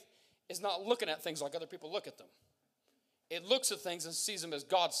faith is not looking at things like other people look at them. It looks at things and sees them as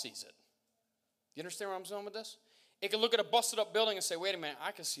God sees it. You understand where I'm going with this? It can look at a busted up building and say, wait a minute,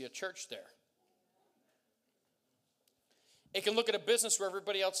 I can see a church there. It can look at a business where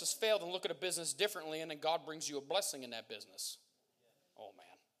everybody else has failed and look at a business differently, and then God brings you a blessing in that business. Oh, man.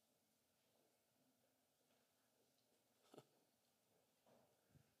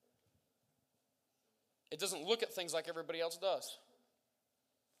 It doesn't look at things like everybody else does.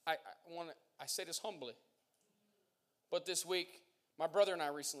 I say this humbly. But this week, my brother and I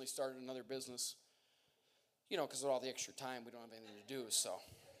recently started another business. You know, because of all the extra time, we don't have anything to do. So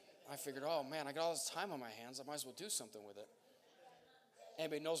I figured, oh, man, I got all this time on my hands. I might as well do something with it.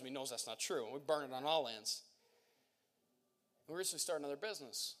 Anybody knows me knows that's not true. We burn it on all ends. We recently started another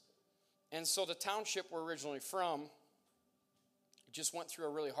business. And so the township we're originally from just went through a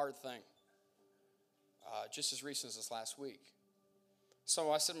really hard thing. Just as recent as this last week.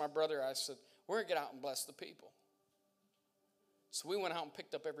 So I said to my brother, I said, we're going to get out and bless the people. So we went out and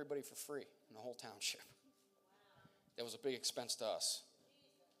picked up everybody for free in the whole township. That was a big expense to us.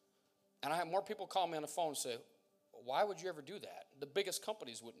 And I had more people call me on the phone and say, why would you ever do that? The biggest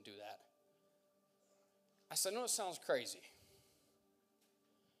companies wouldn't do that. I said, no, it sounds crazy.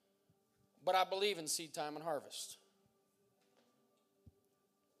 But I believe in seed time and harvest.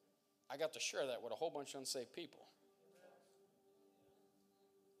 I got to share that with a whole bunch of unsaved people.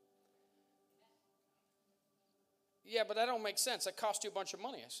 Yeah, but that don't make sense. That cost you a bunch of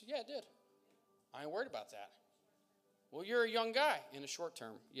money. I said, yeah, it did. I ain't worried about that. Well, you're a young guy. In the short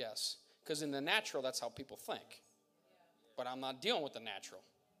term, yes. Because in the natural, that's how people think. But I'm not dealing with the natural.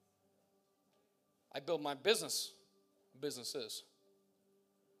 I build my businesses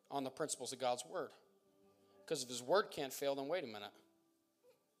on the principles of God's word. Because if his word can't fail, then wait a minute.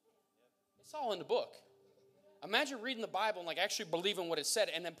 It's all in the book. Imagine reading the Bible and like actually believing what it said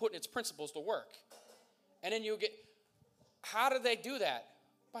and then putting its principles to work. And then you get, how do they do that?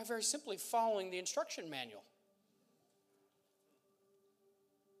 By very simply following the instruction manual.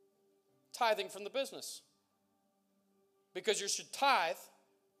 Tithing from the business. Because you should tithe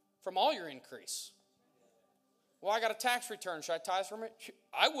from all your increase. Well, I got a tax return. Should I tithe from it?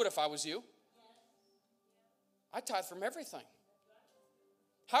 I would if I was you. I tithe from everything.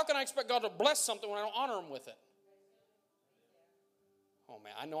 How can I expect God to bless something when I don't honor him with it? Oh,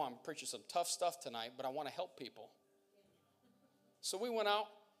 man, I know I'm preaching some tough stuff tonight, but I want to help people. So we went out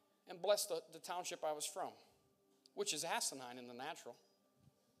and blessed the township I was from, which is asinine in the natural.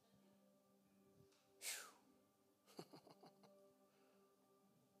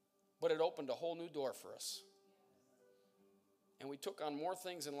 But it opened a whole new door for us. And we took on more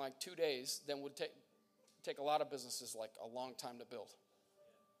things in like 2 days than would take a lot of businesses like a long time to build.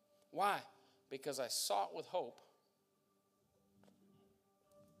 Why? Because I saw it with hope.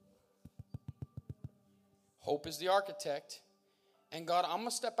 Hope is the architect. And God, I'm going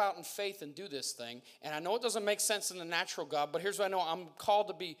to step out in faith and do this thing. And I know it doesn't make sense in the natural, God, but here's what I know. I'm called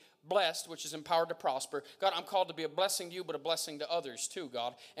to be blessed, which is empowered to prosper. God, I'm called to be a blessing to you, but a blessing to others too,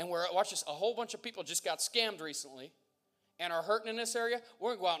 God. And watch this, a whole bunch of people just got scammed recently and are hurting in this area.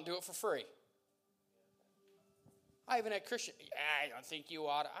 We're going to go out and do it for free. I even had Christian, I don't think you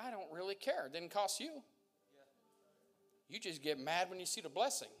ought to. I don't really care. It didn't cost you. You just get mad when you see the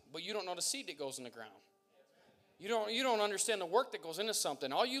blessing, but you don't know the seed that goes in the ground. You don't understand the work that goes into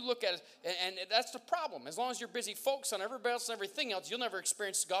something. All you look at is, and that's the problem. As long as you're busy focused on everybody else and everything else, you'll never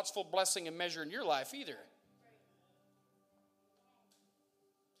experience God's full blessing and measure in your life either.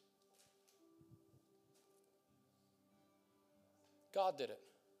 God did it.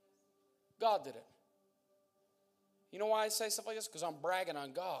 God did it. You know why I say stuff like this? Because I'm bragging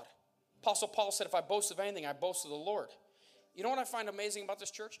on God. Apostle Paul said, if I boast of anything, I boast of the Lord. You know what I find amazing about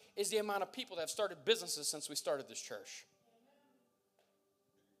this church? Is the amount of people that have started businesses since we started this church.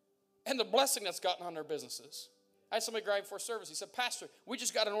 And the blessing that's gotten on their businesses. I had somebody grab before service. He said, Pastor, we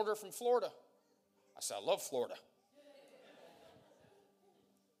just got an order from Florida. I said, I love Florida.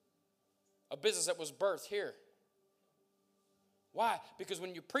 A business that was birthed here. Why? Because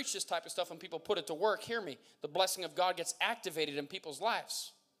when you preach this type of stuff and people put it to work, hear me, the blessing of God gets activated in people's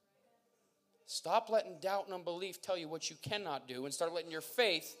lives. Stop letting doubt and unbelief tell you what you cannot do and start letting your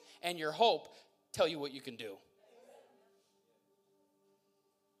faith and your hope tell you what you can do.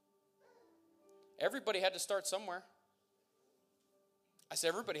 Everybody had to start somewhere. I said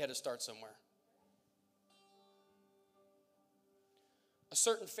everybody had to start somewhere. A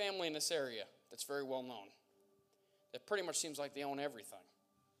certain family in this area that's very well known, that pretty much seems like they own everything.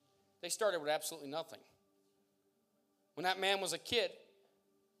 They started with absolutely nothing. When that man was a kid,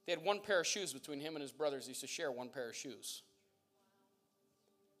 They had one pair of shoes between him and his brothers. They used to share one pair of shoes.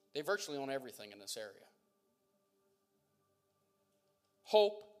 They virtually own everything in this area.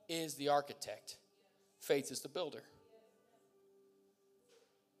 Hope is the architect. Faith is the builder.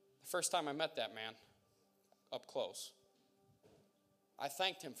 The first time I met that man up close, I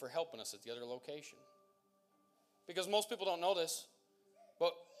thanked him for helping us at the other location. Because most people don't know this,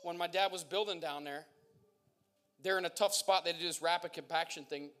 but when my dad was building down there, they're in a tough spot. They did this rapid compaction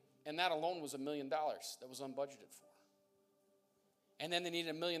thing, and that alone was $1 million that was unbudgeted for. And then they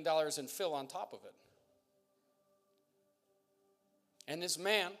needed $1 million in fill on top of it. And this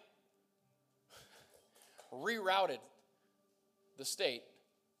man rerouted the state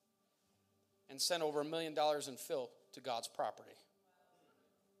and sent over $1 million in fill to God's property.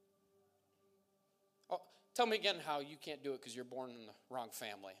 Oh, tell me again how you can't do it because you're born in the wrong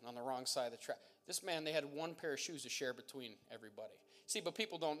family and on the wrong side of the track. This man, they had one pair of shoes to share between everybody. See, but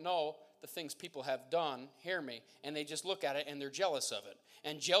people don't know the things people have done, hear me, and they just look at it and they're jealous of it.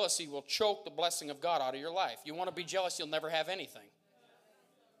 And jealousy will choke the blessing of God out of your life. You want to be jealous, you'll never have anything.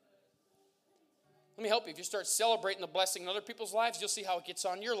 Let me help you. If you start celebrating the blessing in other people's lives, you'll see how it gets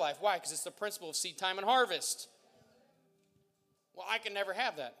on your life. Why? Because it's the principle of seed time and harvest. Well, I can never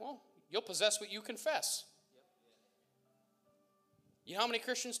have that. Well, you'll possess what you confess. You know how many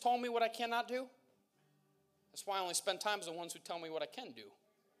Christians told me what I cannot do? That's why I only spend time with the ones who tell me what I can do.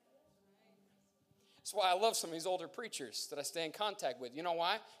 That's why I love some of these older preachers that I stay in contact with. You know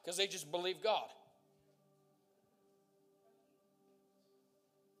why? Because they just believe God.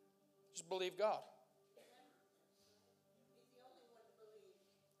 Just believe God.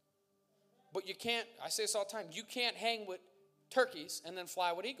 But you can't, I say this all the time, you can't hang with turkeys and then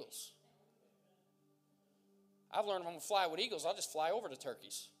fly with eagles. I've learned if I'm going to fly with eagles, I'll just fly over to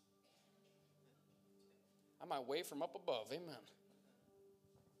turkeys. I might wave from up above. Amen.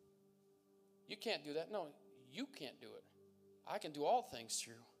 You can't do that. No, you can't do it. I can do all things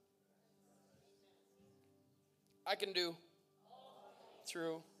through. I can do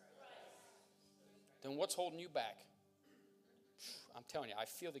through. Then what's holding you back? I'm telling you, I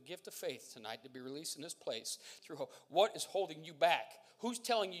feel the gift of faith tonight to be released in this place through hope. What is holding you back? Who's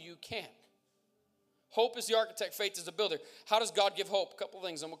telling you you can't? Hope is the architect, faith is the builder. How does God give hope? A couple of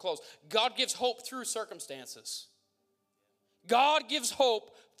things and we'll close. God gives hope through circumstances. God gives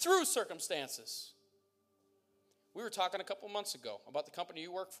hope through circumstances. We were talking a couple of months ago about the company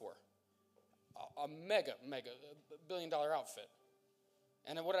you work for. A mega billion-dollar outfit.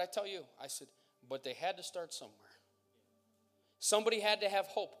 And then what did I tell you? I said, but they had to start somewhere. Somebody had to have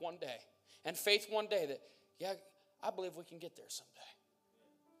hope one day and faith one day that, yeah, I believe we can get there someday.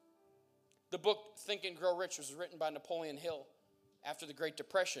 The book Think and Grow Rich was written by Napoleon Hill after the Great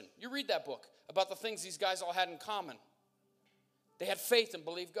Depression. You read that book about the things these guys all had in common. They had faith and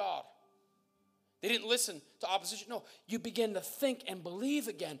believed God. They didn't listen to opposition. No, you begin to think and believe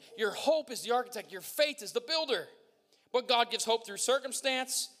again. Your hope is the architect. Your faith is the builder. But God gives hope through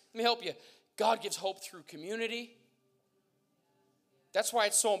circumstance. Let me help you. God gives hope through community. That's why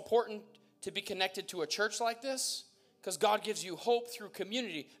it's so important to be connected to a church like this, because God gives you hope through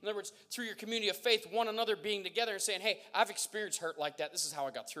community. In other words, through your community of faith, one another being together and saying, hey, I've experienced hurt like that. This is how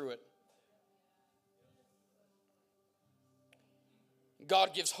I got through it.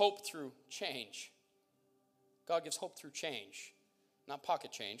 God gives hope through change. God gives hope through change, not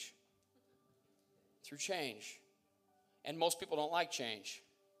pocket change, through change. And most people don't like change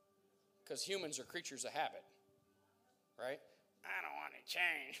because humans are creatures of habit, right? I don't want to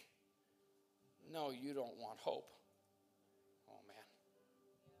change. No, you don't want hope. Oh, man.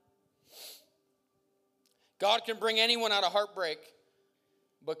 God can bring anyone out of heartbreak,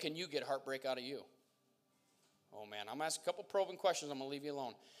 but can you get heartbreak out of you? Oh, man. I'm going to ask a couple probing questions. I'm going to leave you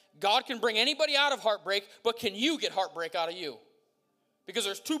alone. God can bring anybody out of heartbreak, but can you get heartbreak out of you? Because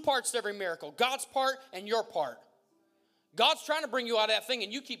there's two parts to every miracle, God's part and your part. God's trying to bring you out of that thing,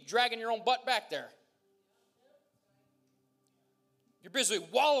 and you keep dragging your own butt back there. You're busy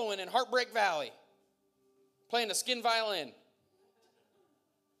wallowing in Heartbreak Valley, playing the skin violin.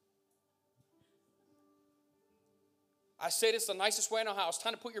 I say this the nicest way I know how. It's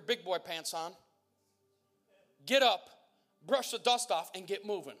time to put your big boy pants on. Get up, brush the dust off, and get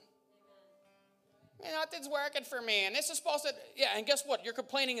moving. Nothing's working for me, and this is supposed to... Yeah, and guess what? Your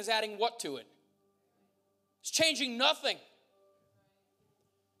complaining is adding what to it? It's changing nothing.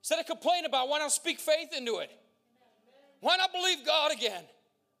 Instead of complaining about, why not speak faith into it? Why not believe God again?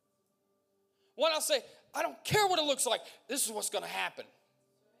 Why not say, I don't care what it looks like. This is what's going to happen.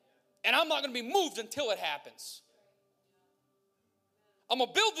 And I'm not going to be moved until it happens. I'm going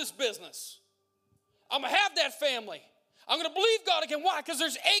to build this business. I'm going to have that family. I'm going to believe God again. Why? Because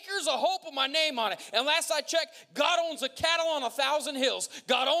there's acres of hope with my name on it. And last I checked, God owns the cattle on 1,000 hills.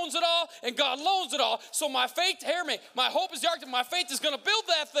 God owns it all, and God loans it all. So my faith, hear me, my hope is the ark, my faith is going to build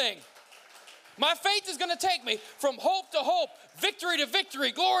that thing. My faith is going to take me from hope to hope, victory to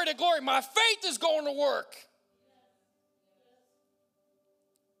victory, glory to glory. My faith is going to work.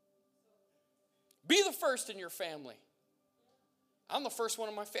 Be the first in your family. I'm the first one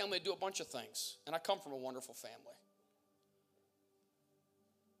in my family to do a bunch of things, and I come from a wonderful family.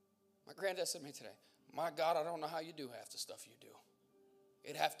 My granddad said to me today, my God, I don't know how you do half the stuff you do.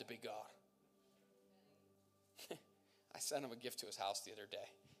 It'd have to be God. I sent him a gift to his house the other day.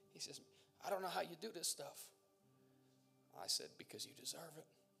 He says, I don't know how you do this stuff. I said, because you deserve it.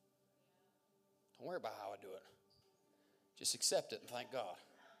 Don't worry about how I do it. Just accept it and thank God.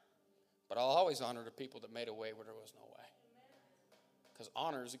 But I'll always honor the people that made a way where there was no way. Because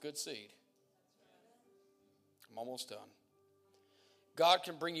honor is a good seed. I'm almost done. God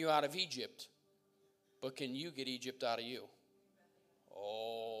can bring you out of Egypt, but can you get Egypt out of you?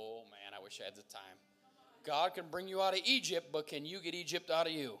 Oh, man, I wish I had the time. God can bring you out of Egypt, but can you get Egypt out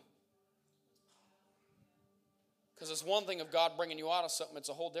of you? Because it's one thing of God bringing you out of something. It's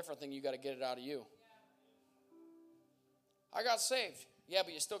a whole different thing. You got to get it out of you. I got saved. Yeah,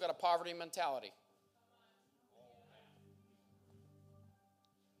 but you still got a poverty mentality.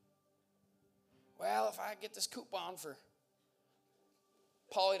 Well, if I get this coupon for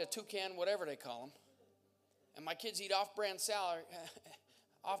Polly to Toucan, whatever they call them, and my kids eat off-brand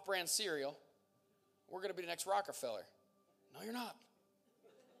cereal, we're going to be the next Rockefeller. No, you're not.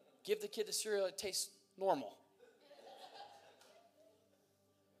 Give the kid the cereal that tastes normal.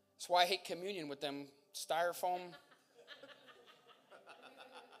 That's why I hate communion with them styrofoam.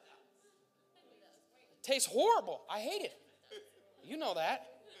 It tastes horrible. I hate it. You know that.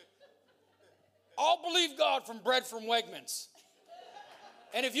 I'll believe God from bread from Wegmans.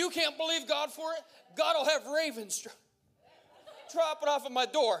 And if you can't believe God for it, God will have ravens drop it off at my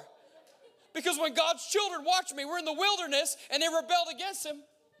door. Because when God's children watch me, we're in the wilderness, and they rebelled against him.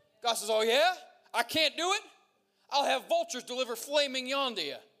 God says, oh yeah? I can't do it? I'll have vultures deliver filet mignon to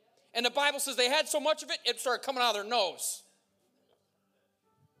you. And the Bible says they had so much of it, it started coming out of their nose.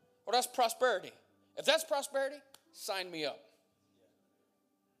 Well, that's prosperity. If that's prosperity, sign me up.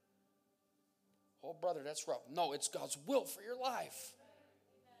 Oh, brother, that's rough. No, it's God's will for your life.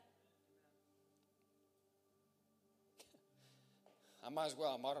 I might as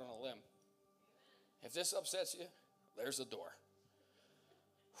well. I'm out on a limb. If this upsets you, there's the door.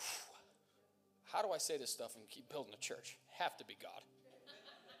 How do I say this stuff and keep building a church? Have to be God.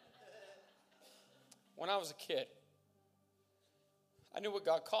 When I was a kid, I knew what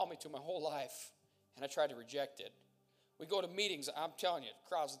God called me to my whole life, and I tried to reject it. We go to meetings, I'm telling you,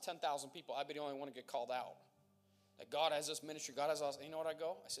 crowds of 10,000 people, I'd be the only one to get called out. That God has this ministry, God has us. You know what I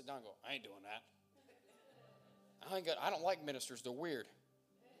go? I sit down and go, I ain't doing that. I don't like ministers, they're weird.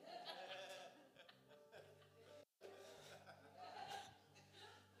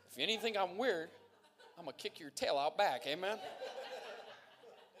 If you think I'm weird, I'm going to kick your tail out back, amen?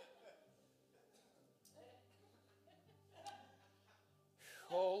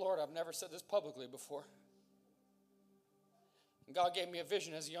 Oh, Lord, I've never said this publicly before. And God gave me a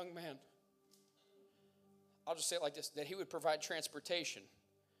vision as a young man. I'll just say it like this, that he would provide transportation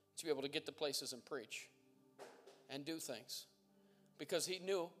to be able to get to places and preach and do things. Because he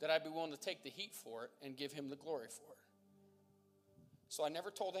knew that I'd be willing to take the heat for it and give him the glory for it. So I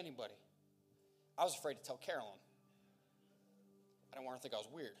never told anybody. I was afraid to tell Carolyn. I didn't want her to think I was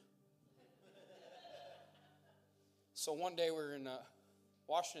weird. So one day we were in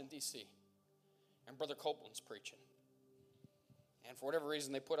Washington, D.C., and Brother Copeland's preaching. And for whatever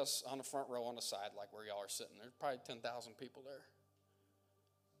reason, they put us on the front row on the side, like where y'all are sitting. There's probably 10,000 people there.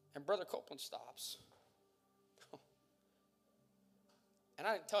 And Brother Copeland stops. And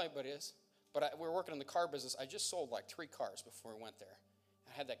I didn't tell anybody this, but we were working in the car business. I just sold like 3 cars before we went there.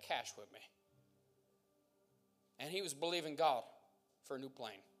 I had that cash with me. And he was believing God for a new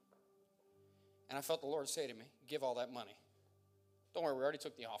plane. And I felt the Lord say to me, give all that money. Don't worry, we already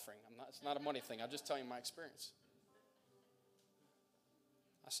took the offering. It's not a money thing. I'll just tell you my experience.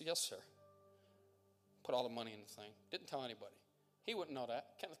 I said, yes, sir. Put all the money in the thing. Didn't tell anybody. He wouldn't know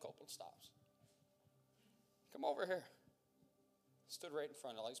that. Kenneth Copeland stops. Come over here. Stood right in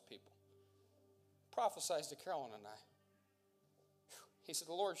front of all these people. Prophesied to Carolyn and I. He said,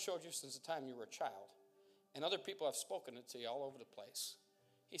 the Lord showed you since the time you were a child. And other people have spoken it to you all over the place.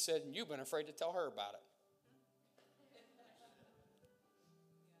 He said, and you've been afraid to tell her about it.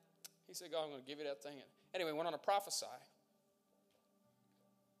 He said, God, I'm going to give you that thing. Anyway, went on to prophesy.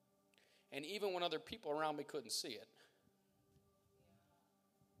 And even when other people around me couldn't see it,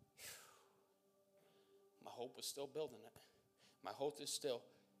 hope was still building it. My hope is still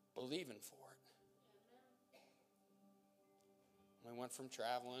believing for it. We went from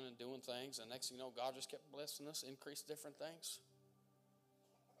traveling and doing things, and next thing you know, God just kept blessing us, increased different things.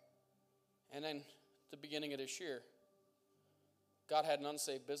 And then at the beginning of this year, God had an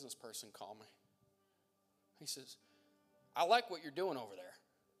unsaved business person call me. He says, I like what you're doing over there.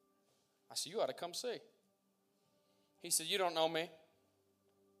 I said, you ought to come see. He said, you don't know me?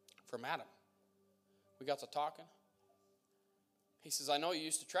 From Adam. We got to talking. He says, I know you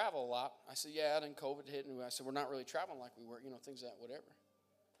used to travel a lot. I said, yeah, then COVID hit, and I said, we're not really traveling like we were, things that, whatever.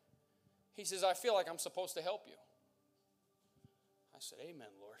 He says, I feel like I'm supposed to help you. I said, amen,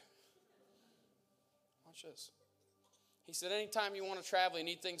 Lord. Watch this. He said, anytime you want to travel, you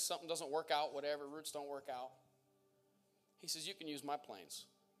need things, something doesn't work out, whatever, routes don't work out. He says, you can use my planes.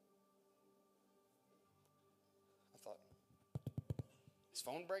 I thought, his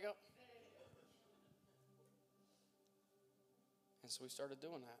phone break up? And so we started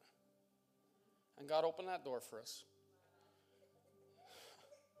doing that. And God opened that door for us.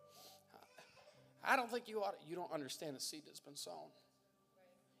 I don't think you don't understand the seed that's been sown.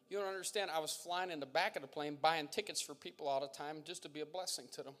 You don't understand, I was flying in the back of the plane, buying tickets for people all the time just to be a blessing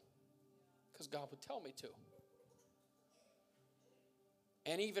to them. Because God would tell me to.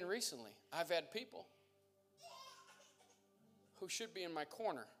 And even recently, I've had people who should be in my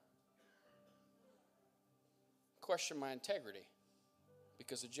corner question my integrity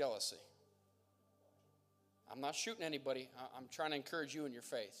because of jealousy. I'm not shooting anybody. I'm trying to encourage you in your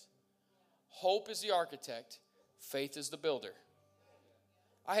faith. Hope is the architect. Faith is the builder.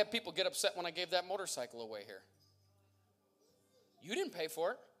 I had people get upset when I gave that motorcycle away here. You didn't pay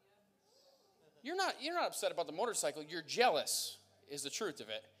for it. You're not upset about the motorcycle. You're jealous is the truth of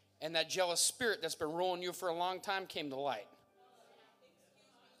it. And that jealous spirit that's been ruling you for a long time came to light.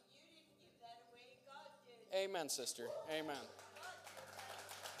 Amen, sister. Amen.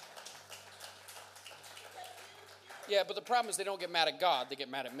 Yeah, but the problem is they don't get mad at God. They get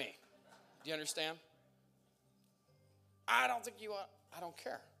mad at me. Do you understand? I don't think you ought. I don't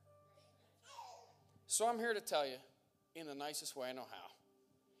care. So I'm here to tell you in the nicest way I know how.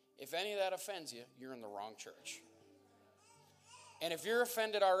 If any of that offends you, you're in the wrong church. And if you're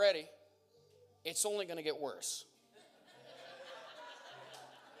offended already, it's only going to get worse.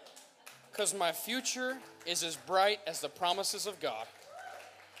 Because my future is as bright as the promises of God.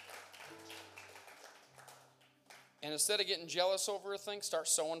 And instead of getting jealous over a thing, start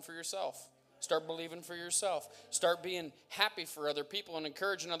sowing for yourself. Start believing for yourself. Start being happy for other people and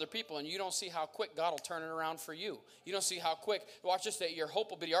encouraging other people. And you don't see how quick God will turn it around for you. You don't see how quick. Watch this, that your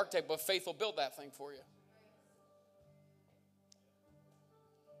hope will be the architect, but faith will build that thing for you.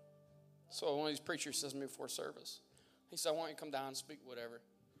 So one of these preachers says to me before service, he said, I want you to come down and speak, whatever.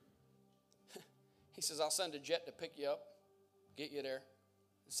 He says, I'll send a jet to pick you up, get you there,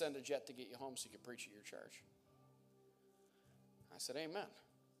 and send a jet to get you home so you can preach at your church. I said, amen.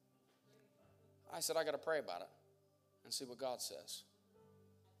 I said, I got to pray about it and see what God says.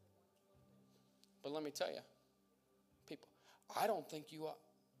 But let me tell you, people, I don't think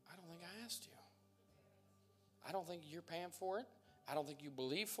I asked you. I don't think you're paying for it. I don't think you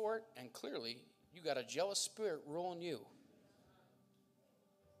believe for it. And clearly, you got a jealous spirit ruling you.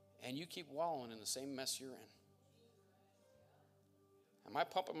 And you keep wallowing in the same mess you're in. Am I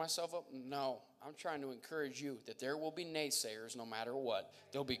pumping myself up? No. I'm trying to encourage you that there will be naysayers no matter what.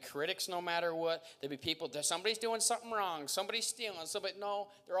 There'll be critics no matter what. There'll be people that somebody's doing something wrong. Somebody's stealing. No,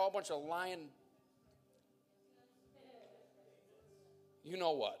 they're all a bunch of lying. You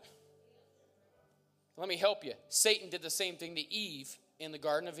know what? Let me help you. Satan did the same thing to Eve in the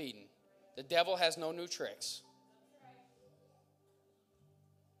Garden of Eden. The devil has no new tricks.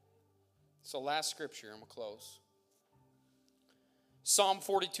 So last scripture, and we'll close. Psalm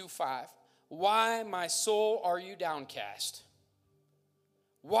 42:5. Why, my soul, are you downcast?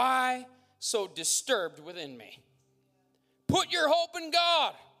 Why so disturbed within me? Put your hope in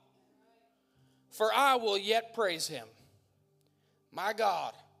God, for I will yet praise him, my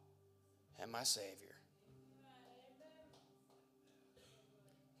God and my Savior.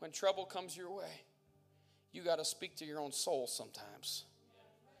 When trouble comes your way, you got to speak to your own soul sometimes.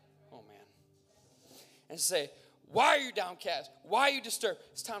 Oh, man. And say, why are you downcast? Why are you disturbed?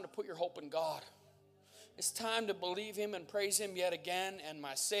 It's time to put your hope in God. It's time to believe him and praise him yet again. And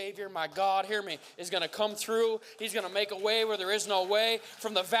my Savior, my God, hear me, is going to come through. He's going to make a way where there is no way.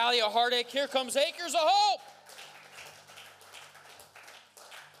 From the valley of heartache, here comes acres of hope.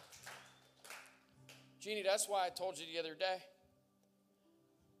 Jeannie, that's why I told you the other day.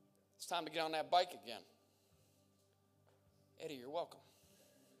 It's time to get on that bike again. Eddie, you're welcome.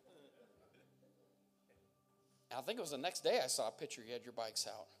 I think it was the next day I saw a picture you had your bikes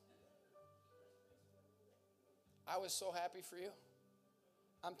out. I was so happy for you.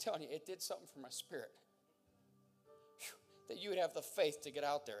 I'm telling you, it did something for my spirit. Whew, that you would have the faith to get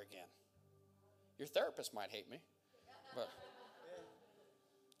out there again. Your therapist might hate me, but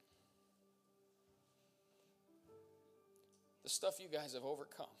the stuff you guys have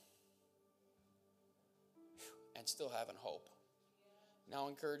overcome and still having hope. Now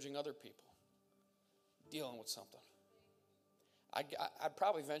encouraging other people, dealing with something. I'd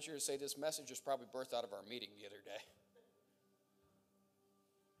probably venture to say this message was probably birthed out of our meeting the other day.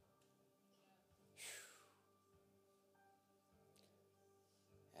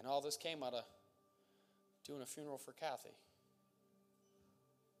 And all this came out of doing a funeral for Kathy.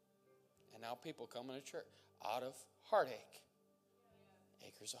 And now people coming to church out of heartache,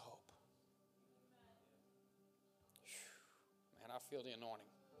 acres of hope. Man, I feel the anointing.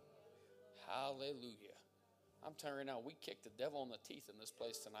 Hallelujah. I'm telling you right now, we kicked the devil in the teeth in this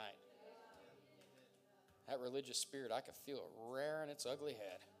place tonight. That religious spirit, I could feel it rearing its ugly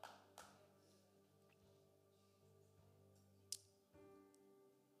head.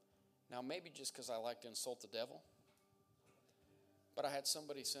 Now, maybe just because I like to insult the devil, but I had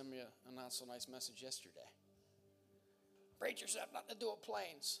somebody send me a not so nice message yesterday. Preachers have nothing to do with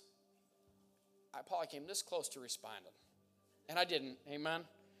planes. I probably came this close to responding, and I didn't. Amen.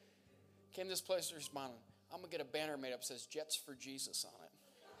 Came this close to responding. I'm going to get a banner made up that says Jets for Jesus on it.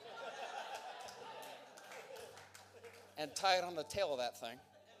 And tie it on the tail of that thing.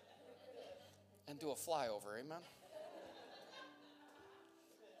 And do a flyover, amen?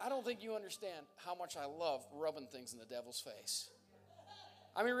 I don't think you understand how much I love rubbing things in the devil's face.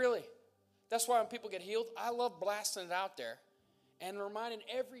 I mean, really. That's why when people get healed, I love blasting it out there and reminding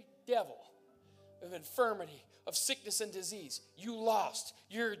every devil of infirmity, of sickness and disease. You lost.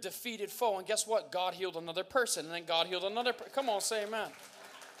 You're a defeated foe. And guess what? God healed another person. And then God healed another person. Come on, say amen.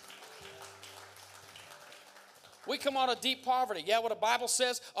 We come out of deep poverty. Yeah, what the Bible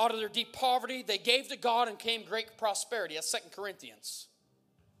says, out of their deep poverty, they gave to God and came great prosperity. That's 2 Corinthians.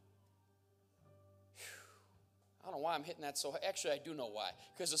 I don't know why I'm hitting that so. Actually, I do know why.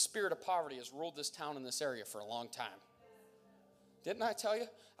 Because the spirit of poverty has ruled this town and this area for a long time. Didn't I tell you?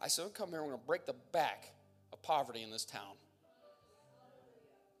 I said, come here, we're going to break the back of poverty in this town.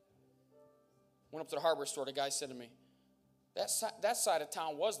 Went up to the hardware store, the guy said to me, that side of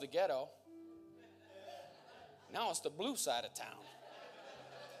town was the ghetto. Now it's the blue side of town.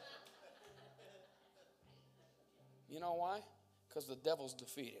 You know why? Because the devil's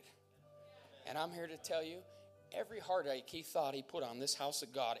defeated. And I'm here to tell you, every heartache he thought he put on this house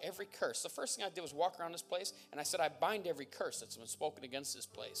of God, every curse. The first thing I did was walk around this place, and I said, I bind every curse that's been spoken against this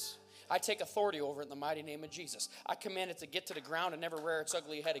place. I take authority over it in the mighty name of Jesus. I command it to get to the ground and never rear its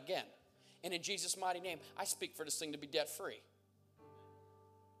ugly head again. And in Jesus' mighty name, I speak for this thing to be debt-free.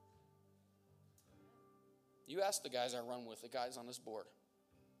 You ask the guys I run with, the guys on this board.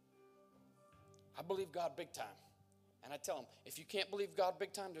 I believe God big time. And I tell them, if you can't believe God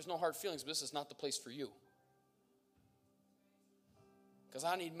big time, there's no hard feelings, but this is not the place for you. Because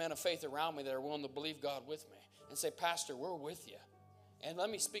I need men of faith around me that are willing to believe God with me and say, Pastor, we're with you. And let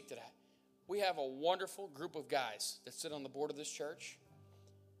me speak to that. We have a wonderful group of guys that sit on the board of this church.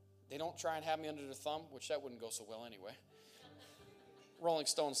 They don't try and have me under their thumb, which that wouldn't go so well anyway. Rolling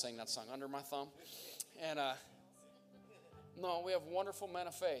Stones sang that song, Under My Thumb. And no, we have wonderful men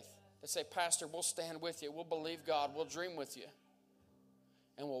of faith that say, Pastor, we'll stand with you. We'll believe God. We'll dream with you.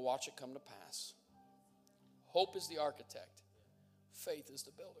 And we'll watch it come to pass. Hope is the architect. Faith is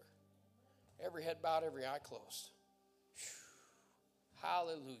the builder. Every head bowed, every eye closed. Whew.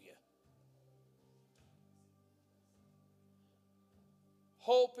 Hallelujah.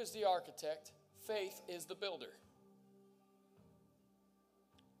 Hope is the architect. Faith is the builder.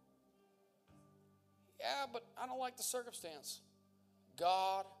 Yeah, but I don't like the circumstance.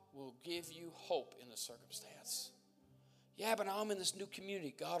 God will give you hope in the circumstance. Yeah, but I'm in this new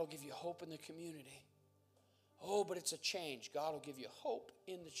community. God will give you hope in the community. Oh, but it's a change. God will give you hope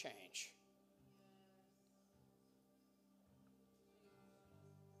in the change.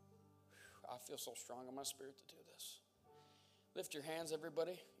 I feel so strong in my spirit to do this. Lift your hands,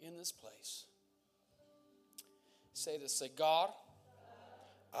 everybody, in this place. Say this. Say, God,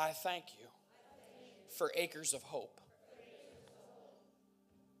 I thank you for acres of hope.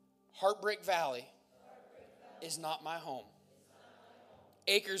 Heartbreak Valley is not my home.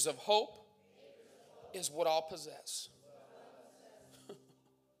 Acres of hope is what I'll possess.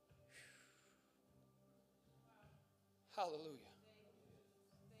 Hallelujah.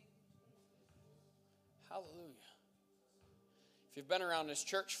 Hallelujah. If you've been around this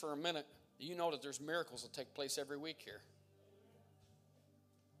church for a minute, You know that there's miracles that take place every week here.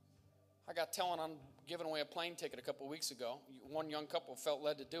 I got telling on giving away a plane ticket a couple of weeks ago. One young couple felt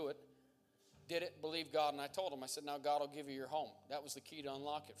led to do it. Did it, believed God, and I told them, I said, now God will give you your home. That was the key to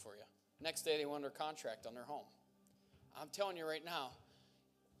unlock it for you. Next day they went under contract on their home. I'm telling you right now,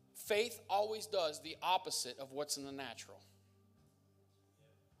 faith always does the opposite of what's in the natural.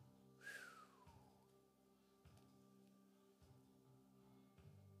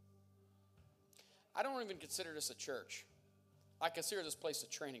 I don't even consider this a church. I consider this place a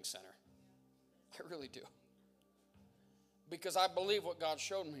training center. I really do. Because I believe what God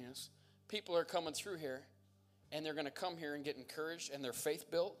showed me is people are coming through here and they're going to come here and get encouraged and their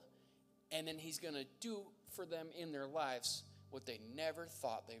faith built. And then he's going to do for them in their lives what they never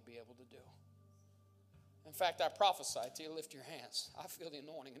thought they'd be able to do. In fact, I prophesy to you, lift your hands. I feel the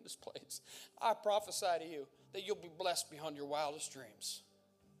anointing in this place. I prophesy to you that you'll be blessed beyond your wildest dreams.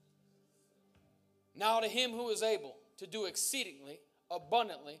 Now to him who is able to do exceedingly,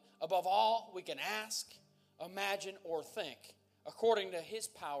 abundantly, above all we can ask, imagine, or think, according to his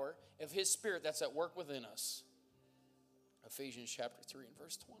power of his Spirit that's at work within us. Ephesians chapter 3 and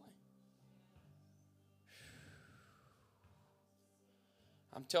verse 20.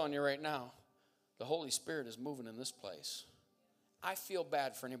 I'm telling you right now, the Holy Spirit is moving in this place. I feel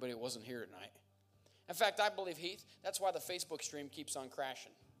bad for anybody that wasn't here tonight. In fact, I believe, Heath, that's why the Facebook stream keeps on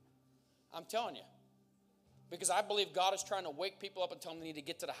crashing. I'm telling you. Because I believe God is trying to wake people up and tell them they need to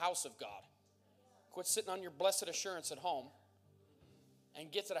get to the house of God. Quit sitting on your blessed assurance at home and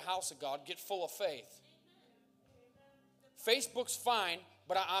get to the house of God. Get full of faith. Facebook's fine,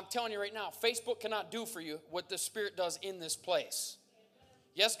 but I'm telling you right now, Facebook cannot do for you what the Spirit does in this place.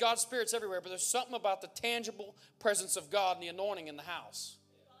 Yes, God's Spirit's everywhere, but there's something about the tangible presence of God and the anointing in the house.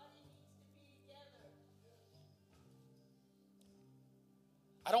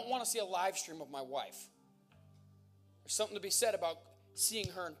 I don't want to see a live stream of my wife. There's something to be said about seeing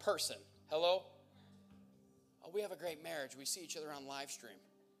her in person. Hello? Oh, we have a great marriage. We see each other on live stream.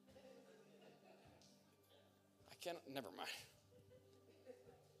 I can't, never mind.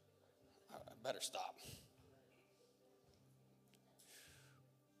 I better stop.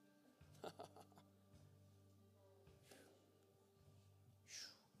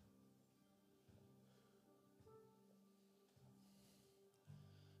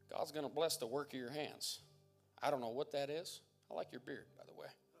 God's going to bless the work of your hands. I don't know what that is. I like your beard, by the way.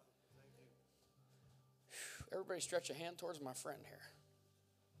 Everybody stretch a hand towards my friend here.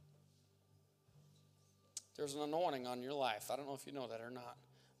 There's an anointing on your life. I don't know if you know that or not.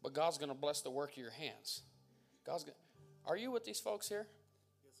 But God's going to bless the work of your hands. Are you with these folks here?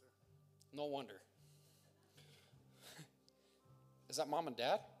 Yes, sir. No wonder. Is that mom and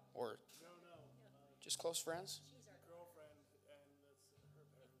dad? Or No. just close friends? She's our girlfriend, and that's her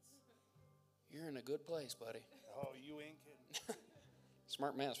parents. You're in a good place, buddy. Oh, you ain't kidding.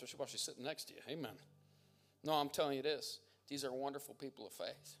 Smart man, especially while she's sitting next to you. Amen. No, I'm telling you this. These are wonderful people of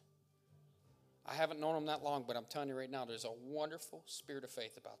faith. I haven't known them that long, but I'm telling you right now, there's a wonderful spirit of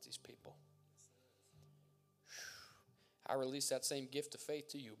faith about these people. I release that same gift of faith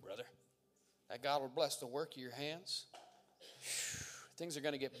to you, brother. That God will bless the work of your hands. Things are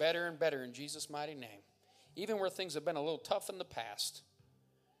going to get better and better in Jesus' mighty name. Even where things have been a little tough in the past,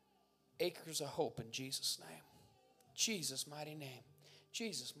 acres of hope in Jesus' name. Jesus' mighty name.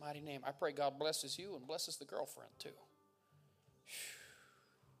 Jesus' mighty name. I pray God blesses you and blesses the girlfriend too.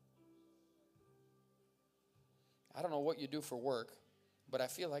 I don't know what you do for work, but I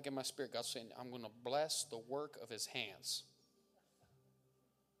feel like in my spirit God's saying, I'm going to bless the work of his hands.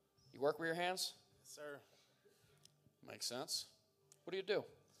 You work with your hands? Yes, sir. Makes sense. What do you do?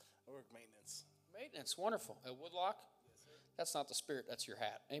 I work maintenance. Maintenance, wonderful. A woodlock? Yes, sir. That's not the spirit, that's your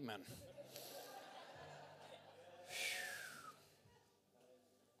hat. Amen.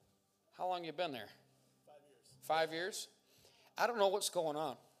 How long you been there? 5 years. 5 years? I don't know what's going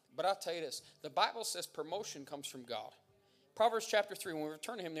on, but I'll tell you this. The Bible says promotion comes from God. Proverbs chapter 3, when we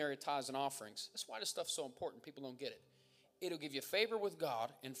return to him there at tithes and offerings, that's why this stuff's so important. People don't get it. It'll give you favor with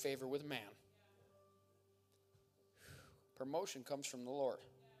God and favor with man. Promotion comes from the Lord.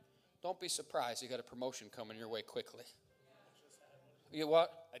 Don't be surprised you got a promotion coming your way quickly. You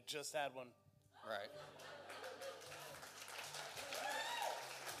what? I just had one. Right.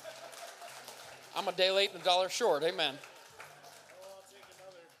 I'm a day late and $1 short. Amen. Oh, I'll take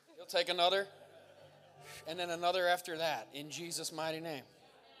another. You'll take another, and then another after that, in Jesus' mighty name.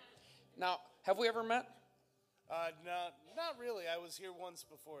 Now, have we ever met? Not really. I was here once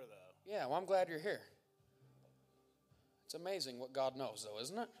before, though. Yeah, well, I'm glad you're here. It's amazing what God knows, though,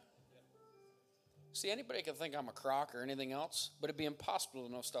 isn't it? See, anybody can think I'm a crock or anything else, but it'd be impossible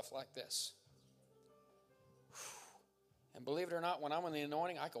to know stuff like this. And believe it or not, when I'm in the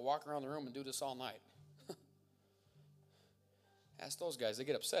anointing, I could walk around the room and do this all night. Ask those guys. They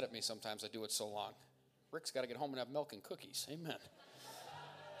get upset at me sometimes I do it so long. Rick's got to get home and have milk and cookies. Amen.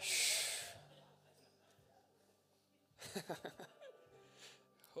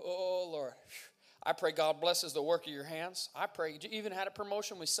 Oh, Lord. I pray God blesses the work of your hands. I pray you even had a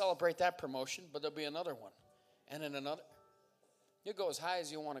promotion. We celebrate that promotion, but there'll be another one. And then another. You go as high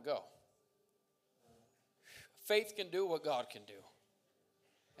as you want to go. Faith can do what God can do.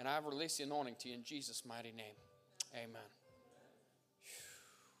 And I release the anointing to you in Jesus' mighty name. Amen.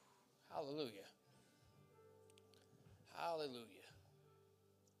 Hallelujah. Hallelujah.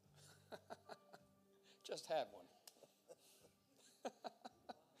 Just had one.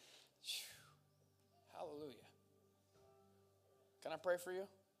 Hallelujah. Can I pray for you?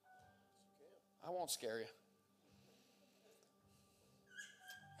 I won't scare you.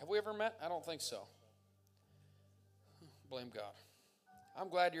 Have we ever met? I don't think so. Blame God. I'm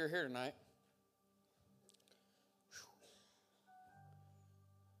glad you're here tonight.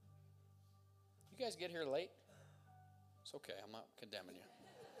 You guys get here late? It's okay. I'm not condemning you.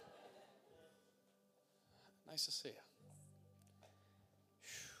 Nice to see you.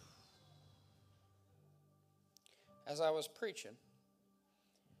 As I was preaching,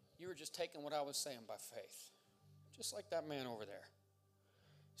 you were just taking what I was saying by faith. Just like that man over there.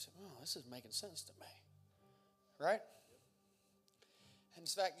 He said, oh, this is making sense to me. Right? And in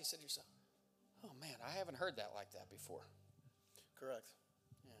fact, you said to yourself, oh man, I haven't heard that like that before. Correct.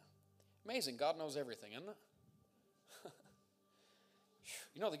 Yeah. Amazing. God knows everything, isn't it?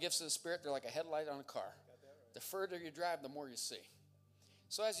 You know the gifts of the Spirit, they're like a headlight on a car. The further you drive, the more you see.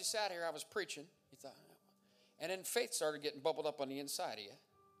 So as you sat here, I was preaching. You thought, and then faith started getting bubbled up on the inside of you.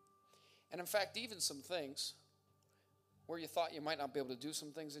 And in fact, even some things where you thought you might not be able to do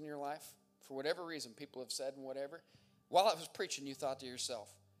some things in your life, for whatever reason people have said and whatever, while I was preaching, you thought to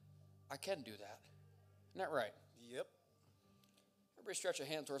yourself, I can do that. Isn't that right? Yep. Everybody stretch a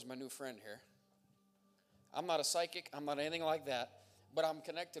hand towards my new friend here. I'm not a psychic. I'm not anything like that. But I'm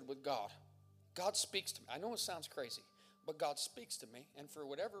connected with God. God speaks to me. I know it sounds crazy, but God speaks to me. And for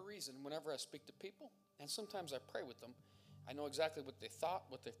whatever reason, whenever I speak to people, and sometimes I pray with them, I know exactly what they thought,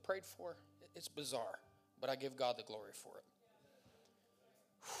 what they've prayed for. It's bizarre, but I give God the glory for it.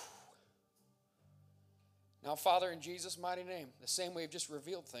 Now, Father, in Jesus' mighty name, the same way you've just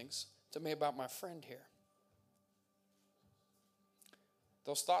revealed things to me about my friend here.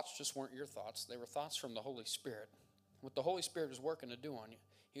 Those thoughts just weren't your thoughts. They were thoughts from the Holy Spirit. What the Holy Spirit was working to do on you,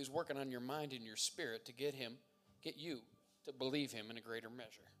 He was working on your mind and your spirit to get you to believe Him in a greater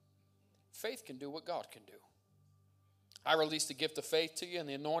measure. Faith can do what God can do. I release the gift of faith to you and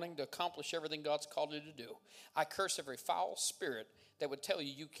the anointing to accomplish everything God's called you to do. I curse every foul spirit that would tell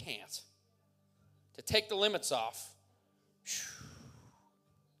you you can't. To take the limits off.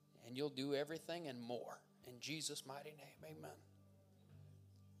 And you'll do everything and more. In Jesus' mighty name, amen.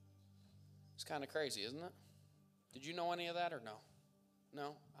 It's kind of crazy, isn't it? Did you know any of that or no?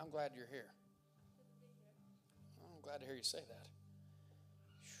 No? I'm glad you're here. I'm glad to hear you say that.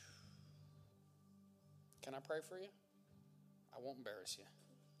 Can I pray for you? I won't embarrass you.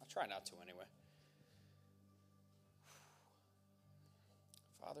 I'll try not to anyway.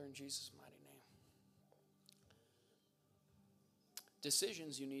 Father, in Jesus' mighty name.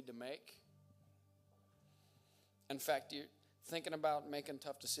 Decisions you need to make. In fact, you're thinking about making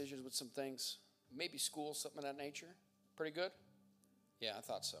tough decisions with some things. Maybe school, something of that nature. Pretty good? Yeah, I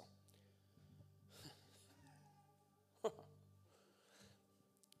thought so.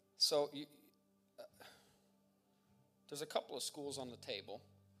 So, there's a couple of schools on the table,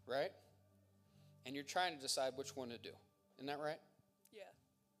 right? And you're trying to decide which one to do. Isn't that right? Yeah.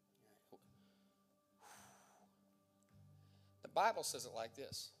 The Bible says it like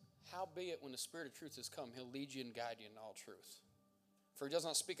this. Howbeit, when the Spirit of truth has come, He'll lead you and guide you in all truth. For He does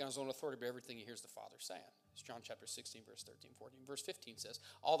not speak on His own authority, but everything He hears the Father saying. It's John chapter 16, verse 13, 14. Verse 15 says,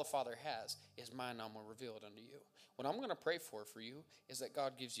 all the Father has is mine, and I'm going to reveal it unto you. What I'm going to pray for you is that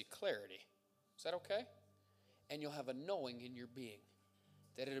God gives you clarity. Is that okay? And you'll have a knowing in your being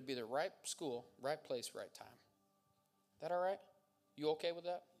that it'll be the right school, right place, right time. That all right? You okay with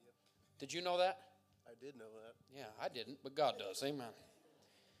that? Yep. Did you know that? I did know that. Yeah, I didn't, but God does. Amen.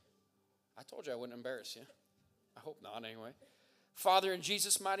 I told you I wouldn't embarrass you. I hope not, anyway. Father, in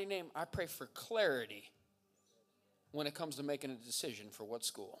Jesus' mighty name, I pray for clarity when it comes to making a decision for what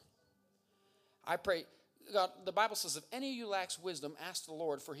school. I pray, God, the Bible says, if any of you lacks wisdom, ask the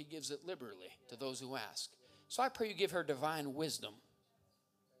Lord, for He gives it liberally to those who ask. So I pray you give her divine wisdom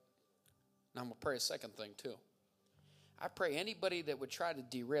Now I'm going to pray a second thing too. I pray anybody that would try to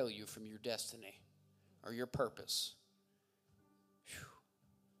derail you from your destiny or your purpose,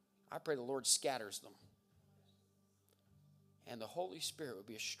 I pray the Lord scatters them. And the Holy Spirit would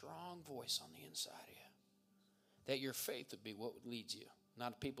be a strong voice on the inside of you. That your faith would be what leads you.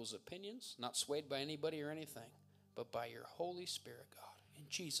 Not people's opinions, not swayed by anybody or anything, but by your Holy Spirit, God. In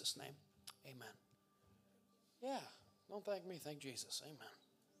Jesus' name, amen. Yeah, don't thank me, thank Jesus. Amen.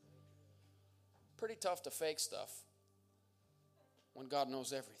 Pretty tough to fake stuff when God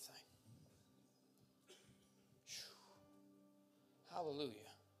knows everything. Hallelujah.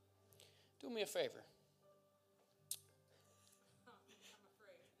 Do me a favor.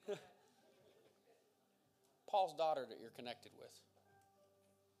 Paul's daughter that you're connected with.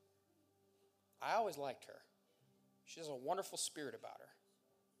 I always liked her. She has a wonderful spirit about her.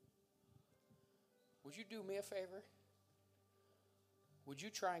 Would you do me a favor? Would you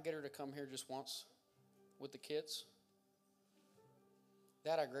try and get her to come here just once with the kids?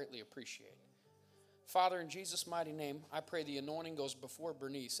 That I greatly appreciate. Father, in Jesus' mighty name, I pray the anointing goes before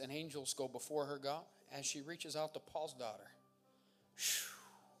Bernice and angels go before her, God, as she reaches out to Paul's daughter.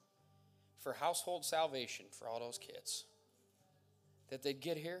 For household salvation for all those kids. That they'd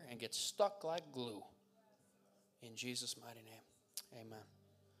get here and get stuck like glue. In Jesus' mighty name, amen.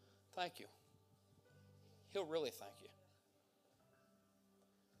 Thank you. He'll really thank you.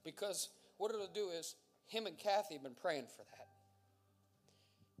 Because what it'll do is, him and Kathy have been praying for that.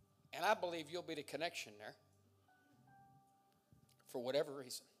 And I believe you'll be the connection there. For whatever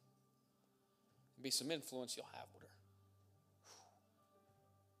reason. There'll be some influence you'll have with her.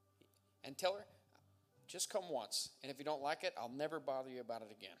 And tell her, just come once. And if you don't like it, I'll never bother you about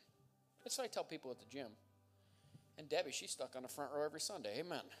it again. That's what I tell people at the gym. And Debbie, she's stuck on the front row every Sunday.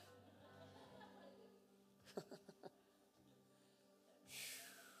 Amen.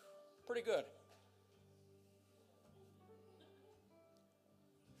 Pretty good.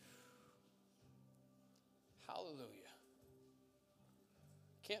 Hallelujah.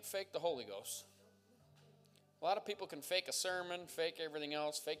 Can't fake the Holy Ghost. A lot of people can fake a sermon, fake everything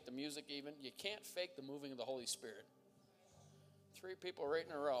else, fake the music even. You can't fake the moving of the Holy Spirit. 3 people right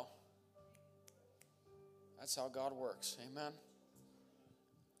in a row. That's how God works. Amen.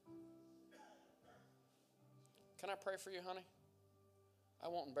 Can I pray for you, honey? I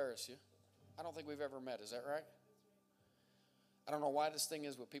won't embarrass you. I don't think we've ever met. Is that right? I don't know why this thing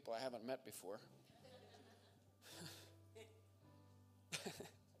is with people I haven't met before.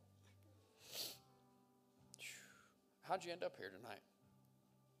 How'd you end up here tonight?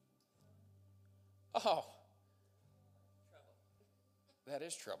 Oh. Trouble. That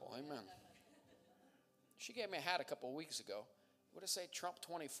is trouble. Amen. She gave me a hat a couple of weeks ago. What did it say? Trump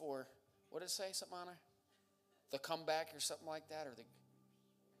 24. What did it say? Something on her? The comeback or something like that? Or the...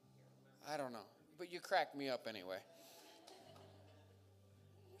 I don't know. But you cracked me up anyway.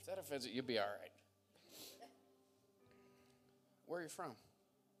 If that offends you, you'll be all right. Where are you from?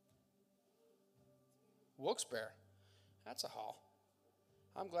 Wilkes-Barre. That's a haul.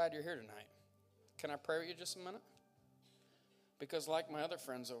 I'm glad you're here tonight. Can I pray with you just a minute? Because like my other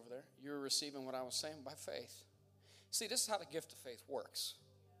friends over there, you're receiving what I was saying by faith. See, this is how the gift of faith works.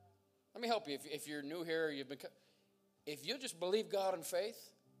 Let me help you. If you're new here, if you just believe God in faith,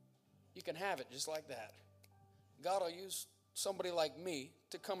 you can have it just like that. God will use somebody like me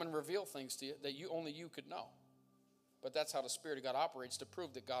to come and reveal things to you that only you could know. But that's how the Spirit of God operates to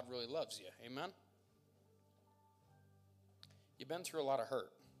prove that God really loves you. Amen? You've been through a lot of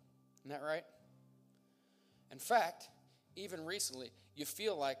hurt. Isn't that right? In fact, even recently, you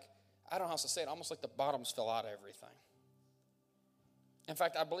feel like, I don't know how to say it, almost like the bottoms fell out of everything. In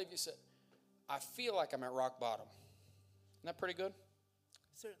fact, I believe you said, I feel like I'm at rock bottom. Isn't that pretty good?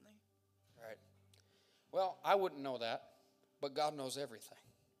 Certainly. All right. Well, I wouldn't know that, but God knows everything.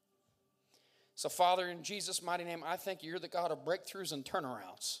 So, Father, in Jesus' mighty name, I thank you. You're the God of breakthroughs and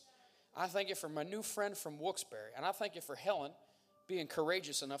turnarounds. I thank you for my new friend from Wilkes-Barre, and I thank you for Helen being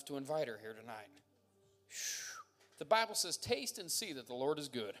courageous enough to invite her here tonight. The Bible says, taste and see that the Lord is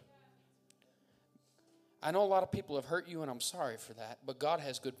good. I know a lot of people have hurt you, and I'm sorry for that, but God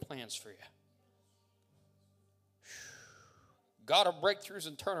has good plans for you. God of breakthroughs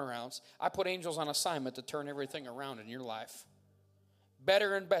and turnarounds, I put angels on assignment to turn everything around in your life.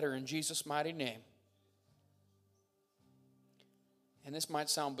 Better and better in Jesus' mighty name. And this might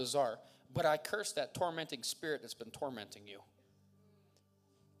sound bizarre, but I curse that tormenting spirit that's been tormenting you.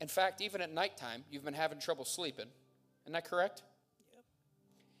 In fact, even at nighttime, you've been having trouble sleeping. Isn't that correct? Yep.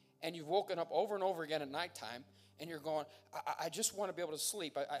 and you've woken up over and over again at nighttime, and you're going, I just want to be able to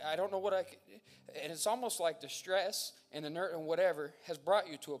sleep. I don't know what I can. And it's almost like the stress and the nerve and whatever has brought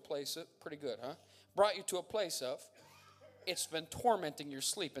you to a place of, pretty good, huh? Brought you to a place of, it's been tormenting your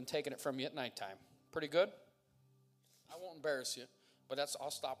sleep and taking it from you at nighttime. Pretty good? I won't embarrass you, but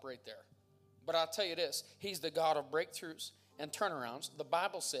I'll stop right there. But I'll tell you this, he's the God of breakthroughs and turnarounds. The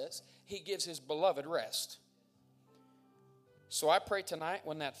Bible says he gives his beloved rest. So I pray tonight,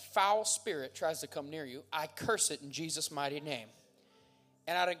 when that foul spirit tries to come near you, I curse it in Jesus' mighty name.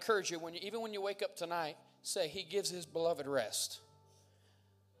 And I'd encourage you, even when you wake up tonight, say, he gives his beloved rest.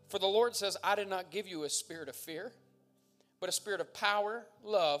 For the Lord says, I did not give you a spirit of fear, but a spirit of power,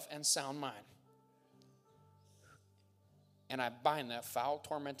 love, and sound mind. And I bind that foul,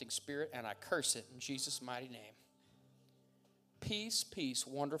 tormenting spirit, and I curse it in Jesus' mighty name. Peace, peace,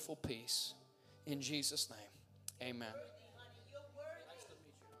 wonderful peace. In Jesus' name, amen. Nice to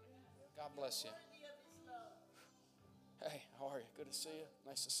meet you, honey. God bless you. Hey, how are you? Good to see you.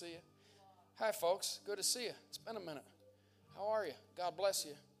 Nice to see you. Hi, folks. Good to see you. It's been a minute. How are you? God bless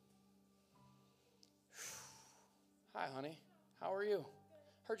you. Hi, honey. How are you?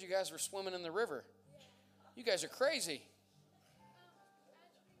 Heard you guys were swimming in the river. You guys are crazy.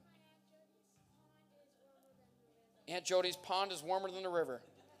 Aunt Jody's pond is warmer than the river.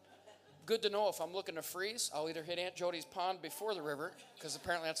 Good to know if I'm looking to freeze, I'll either hit Aunt Jody's pond before the river, because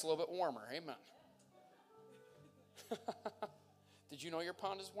apparently that's a little bit warmer. Amen. Did you know your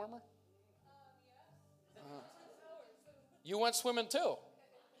pond is warmer? You went swimming too?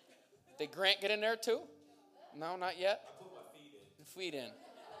 Did Grant get in there too? No, not yet? I put my feet in.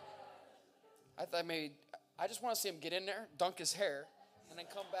 I thought maybe, I just want to see him get in there, dunk his hair, and then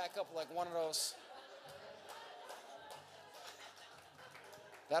come back up like one of those.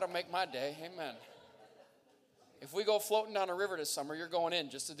 That'll make my day. Amen. If we go floating down a river this summer, you're going in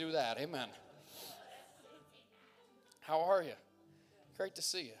just to do that. Amen. How are you? Great to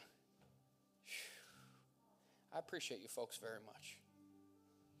see you. I appreciate you folks very much.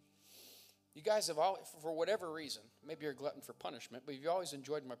 You guys have always, for whatever reason, maybe you're a glutton for punishment, but you've always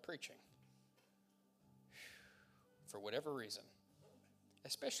enjoyed my preaching. For whatever reason.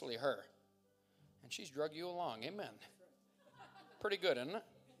 Especially her. And she's drug you along. Amen. Pretty good, isn't it?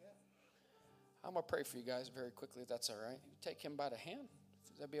 I'm going to pray for you guys very quickly, if that's all right. You take him by the hand.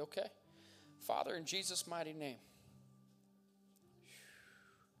 Does that be okay? Father, in Jesus' mighty name.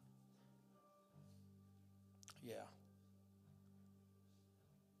 Yeah.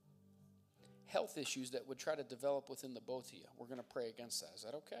 Health issues that would try to develop within the both of you. We're going to pray against that. Is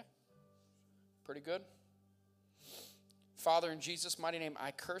that okay? Pretty good? Father, in Jesus' mighty name,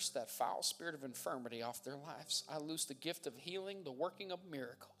 I curse that foul spirit of infirmity off their lives. I loose the gift of healing, the working of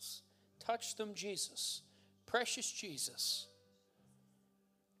miracles. Touch them, Jesus. Precious Jesus.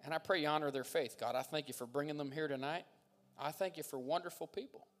 And I pray you honor their faith, God. I thank you for bringing them here tonight. I thank you for wonderful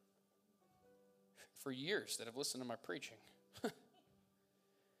people for years that have listened to my preaching.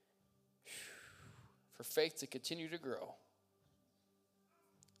 For faith to continue to grow.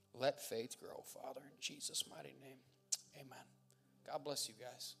 Let faith grow, Father, in Jesus' mighty name. Amen. God bless you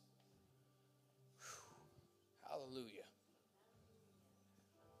guys. Hallelujah.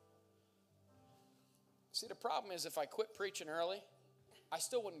 See, the problem is if I quit preaching early, I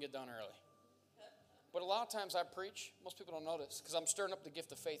still wouldn't get done early. But a lot of times I preach, most people don't notice, because I'm stirring up the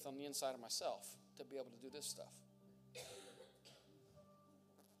gift of faith on the inside of myself to be able to do this stuff.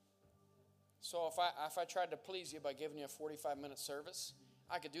 So if I tried to please you by giving you a 45-minute service,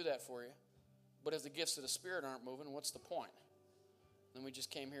 I could do that for you. But if the gifts of the Spirit aren't moving, what's the point? Then we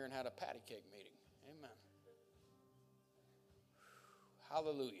just came here and had a patty cake meeting. Amen.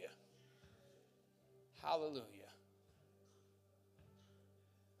 Hallelujah. Hallelujah.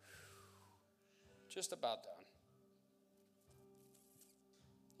 Just about done.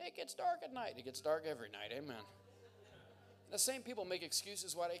 It gets dark at night. It gets dark every night. Amen. The same people make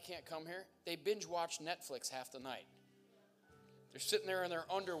excuses why they can't come here. They binge watch Netflix half the night. They're sitting there in their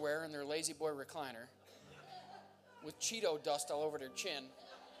underwear and their lazy boy recliner with Cheeto dust all over their chin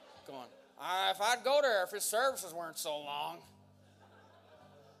going, if I'd go there if his services weren't so long.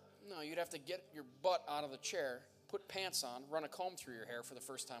 No, you'd have to get your butt out of the chair, put pants on, run a comb through your hair for the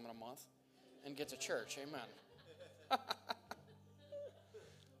first time in a month, and get to church. Amen.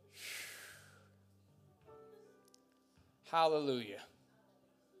 Hallelujah.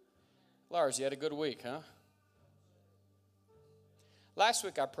 Lars, you had a good week, huh? Last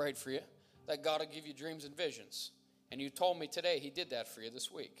week I prayed for you that God would give you dreams and visions. And you told me today he did that for you this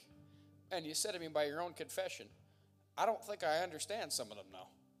week. And you said to me by your own confession, I don't think I understand some of them now.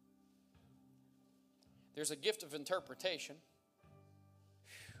 There's a gift of interpretation.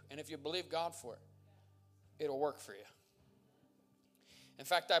 And if you believe God for it, it'll work for you. In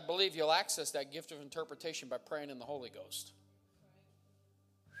fact, I believe you'll access that gift of interpretation by praying in the Holy Ghost.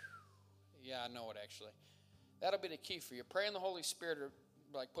 Yeah, I know it actually. That'll be the key for you. Pray in the Holy Spirit are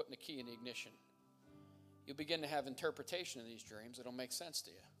like putting a key in the ignition. You'll begin to have interpretation of these dreams. It'll make sense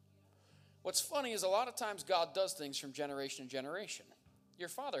to you. What's funny is a lot of times God does things from generation to generation. Your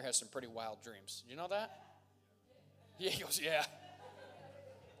father has some pretty wild dreams. Did you know that? Yeah, he goes, yeah.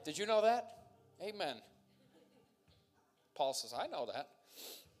 Did you know that? Amen. Paul says, I know that.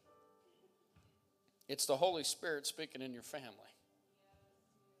 It's the Holy Spirit speaking in your family.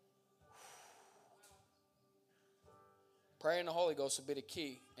 Praying the Holy Ghost will be the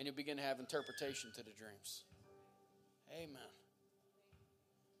key, and you'll begin to have interpretation to the dreams. Amen.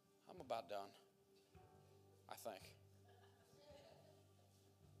 I'm about done, I think.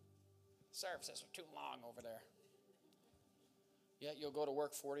 Services are too long over there. Yet you'll go to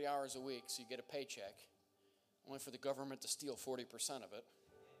work 40 hours a week, so you get a paycheck, only for the government to steal 40% of it.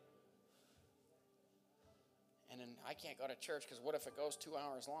 And then I can't go to church because what if it goes 2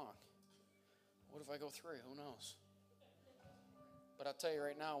 hours long? What if I go 3? Who knows? But I'll tell you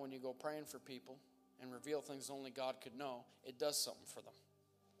right now, when you go praying for people and reveal things only God could know, it does something for them.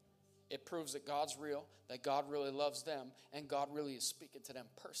 It proves that God's real, that God really loves them, and God really is speaking to them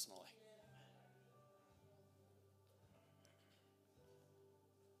personally.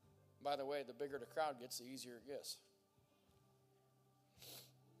 By the way, the bigger the crowd gets, the easier it gets.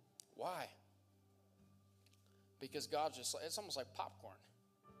 Why? Because God's just, it's almost like popcorn.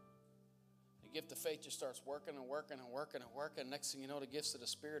 The gift of faith just starts working and working and working and working. Next thing you know, the gifts of the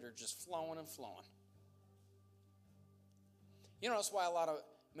Spirit are just flowing and flowing. You know, that's why a lot of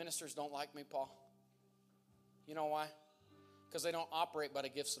ministers don't like me, Paul. You know why? Because they don't operate by the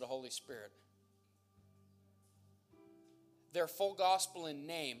gifts of the Holy Spirit. They're full gospel in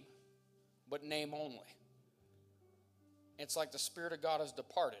name, but name only. It's like the Spirit of God has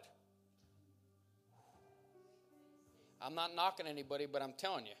departed. I'm not knocking anybody, but I'm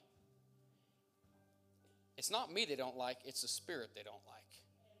telling you, it's not me they don't like, it's the Spirit they don't like.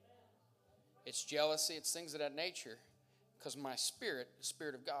 It's jealousy, it's things of that nature, because my spirit, the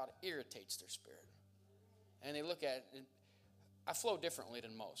Spirit of God, irritates their spirit. And they look at it, I flow differently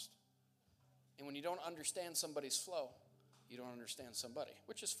than most. And when you don't understand somebody's flow, you don't understand somebody,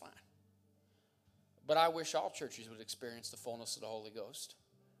 which is fine. But I wish all churches would experience the fullness of the Holy Ghost.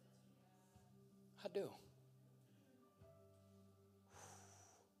 I do.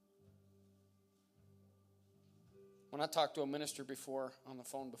 When I talked to a minister before on the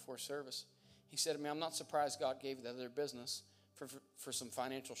phone before service, he said to me, I'm not surprised God gave you that other business for some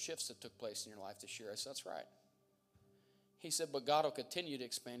financial shifts that took place in your life this year. I said, that's right. He said, but God will continue to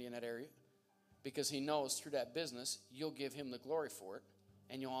expand you in that area because he knows through that business, you'll give him the glory for it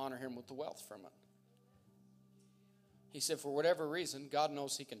and you'll honor him with the wealth from it. He said, for whatever reason, God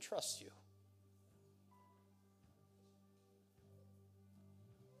knows he can trust you.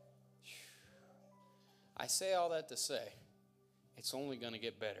 I say all that to say, it's only going to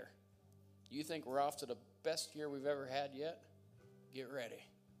get better. You think we're off to the best year we've ever had yet? Get ready.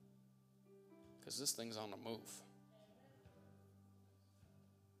 Because this thing's on the move.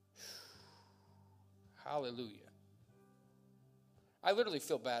 Hallelujah. I literally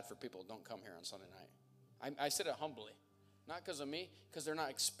feel bad for people who don't come here on Sunday night. I said it humbly. Not because of me, because they're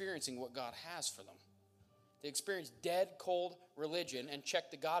not experiencing what God has for them. They experience dead, cold religion and check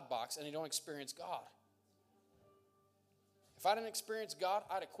the God box, and they don't experience God. If I didn't experience God,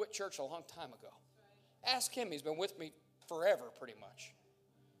 I'd have quit church a long time ago. Ask him. He's been with me forever, pretty much.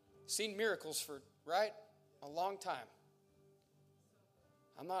 Seen miracles for, right, a long time.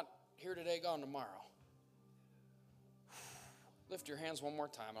 I'm not here today, gone tomorrow. Lift your hands one more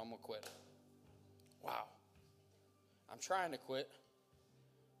time, I'm going to quit. Wow. I'm trying to quit.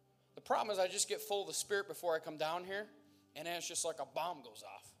 The problem is I just get full of the Spirit before I come down here, and then it's just like a bomb goes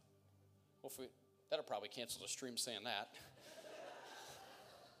off. Hopefully, that'll probably cancel the stream saying that.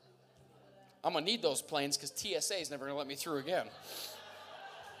 I'm going to need those planes because TSA is never going to let me through again.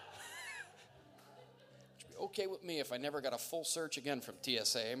 It would be okay with me if I never got a full search again from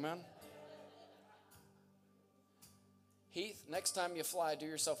TSA, amen? Heath, next time you fly, do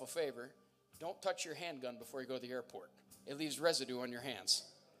yourself a favor. Don't touch your handgun before you go to the airport. It leaves residue on your hands.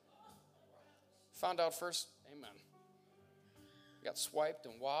 Found out first, amen. Got swiped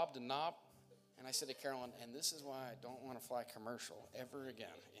and wobbed and knobbed. And I said to Carolyn, and this is why I don't want to fly commercial ever again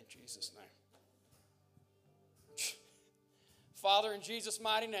in Jesus' name. Father, in Jesus'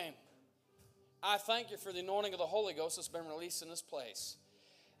 mighty name, I thank you for the anointing of the Holy Ghost that's been released in this place.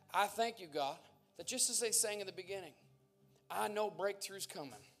 I thank you, God, that just as they sang in the beginning, I know breakthrough's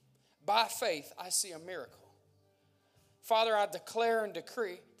coming. By faith, I see a miracle. Father, I declare and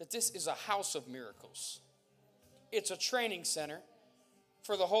decree that this is a house of miracles. It's a training center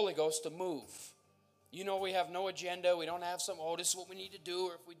for the Holy Ghost to move. You know, we have no agenda. We don't have this is what we need to do,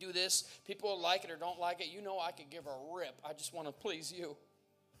 or if we do this, people will like it or don't like it. You know, I could give a rip. I just want to please you.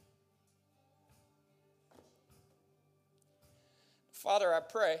 Father, I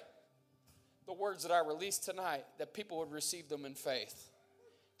pray the words that I release tonight, that people would receive them in faith,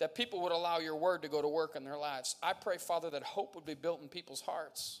 that people would allow your word to go to work in their lives. I pray, Father, that hope would be built in people's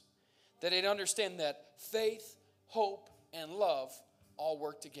hearts, that they'd understand that faith, hope, and love all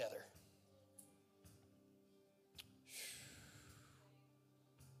work together.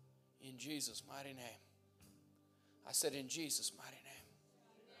 In Jesus' mighty name. I said in Jesus' mighty name.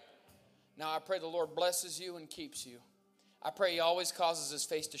 Now I pray the Lord blesses you and keeps you. I pray he always causes his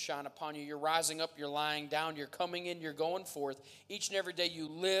face to shine upon you. You're rising up, you're lying down, you're coming in, you're going forth. Each and every day you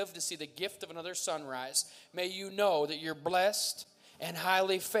live to see the gift of another sunrise. May you know that you're blessed and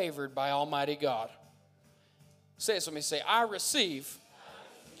highly favored by Almighty God. Say this with me. Say, I receive.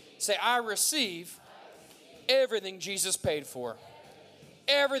 Say, I receive everything Jesus paid for.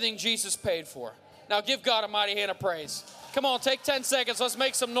 Everything Jesus paid for. Now give God a mighty hand of praise. Come on, take 10 seconds. Let's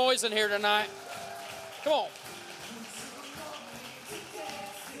make some noise in here tonight. Come on.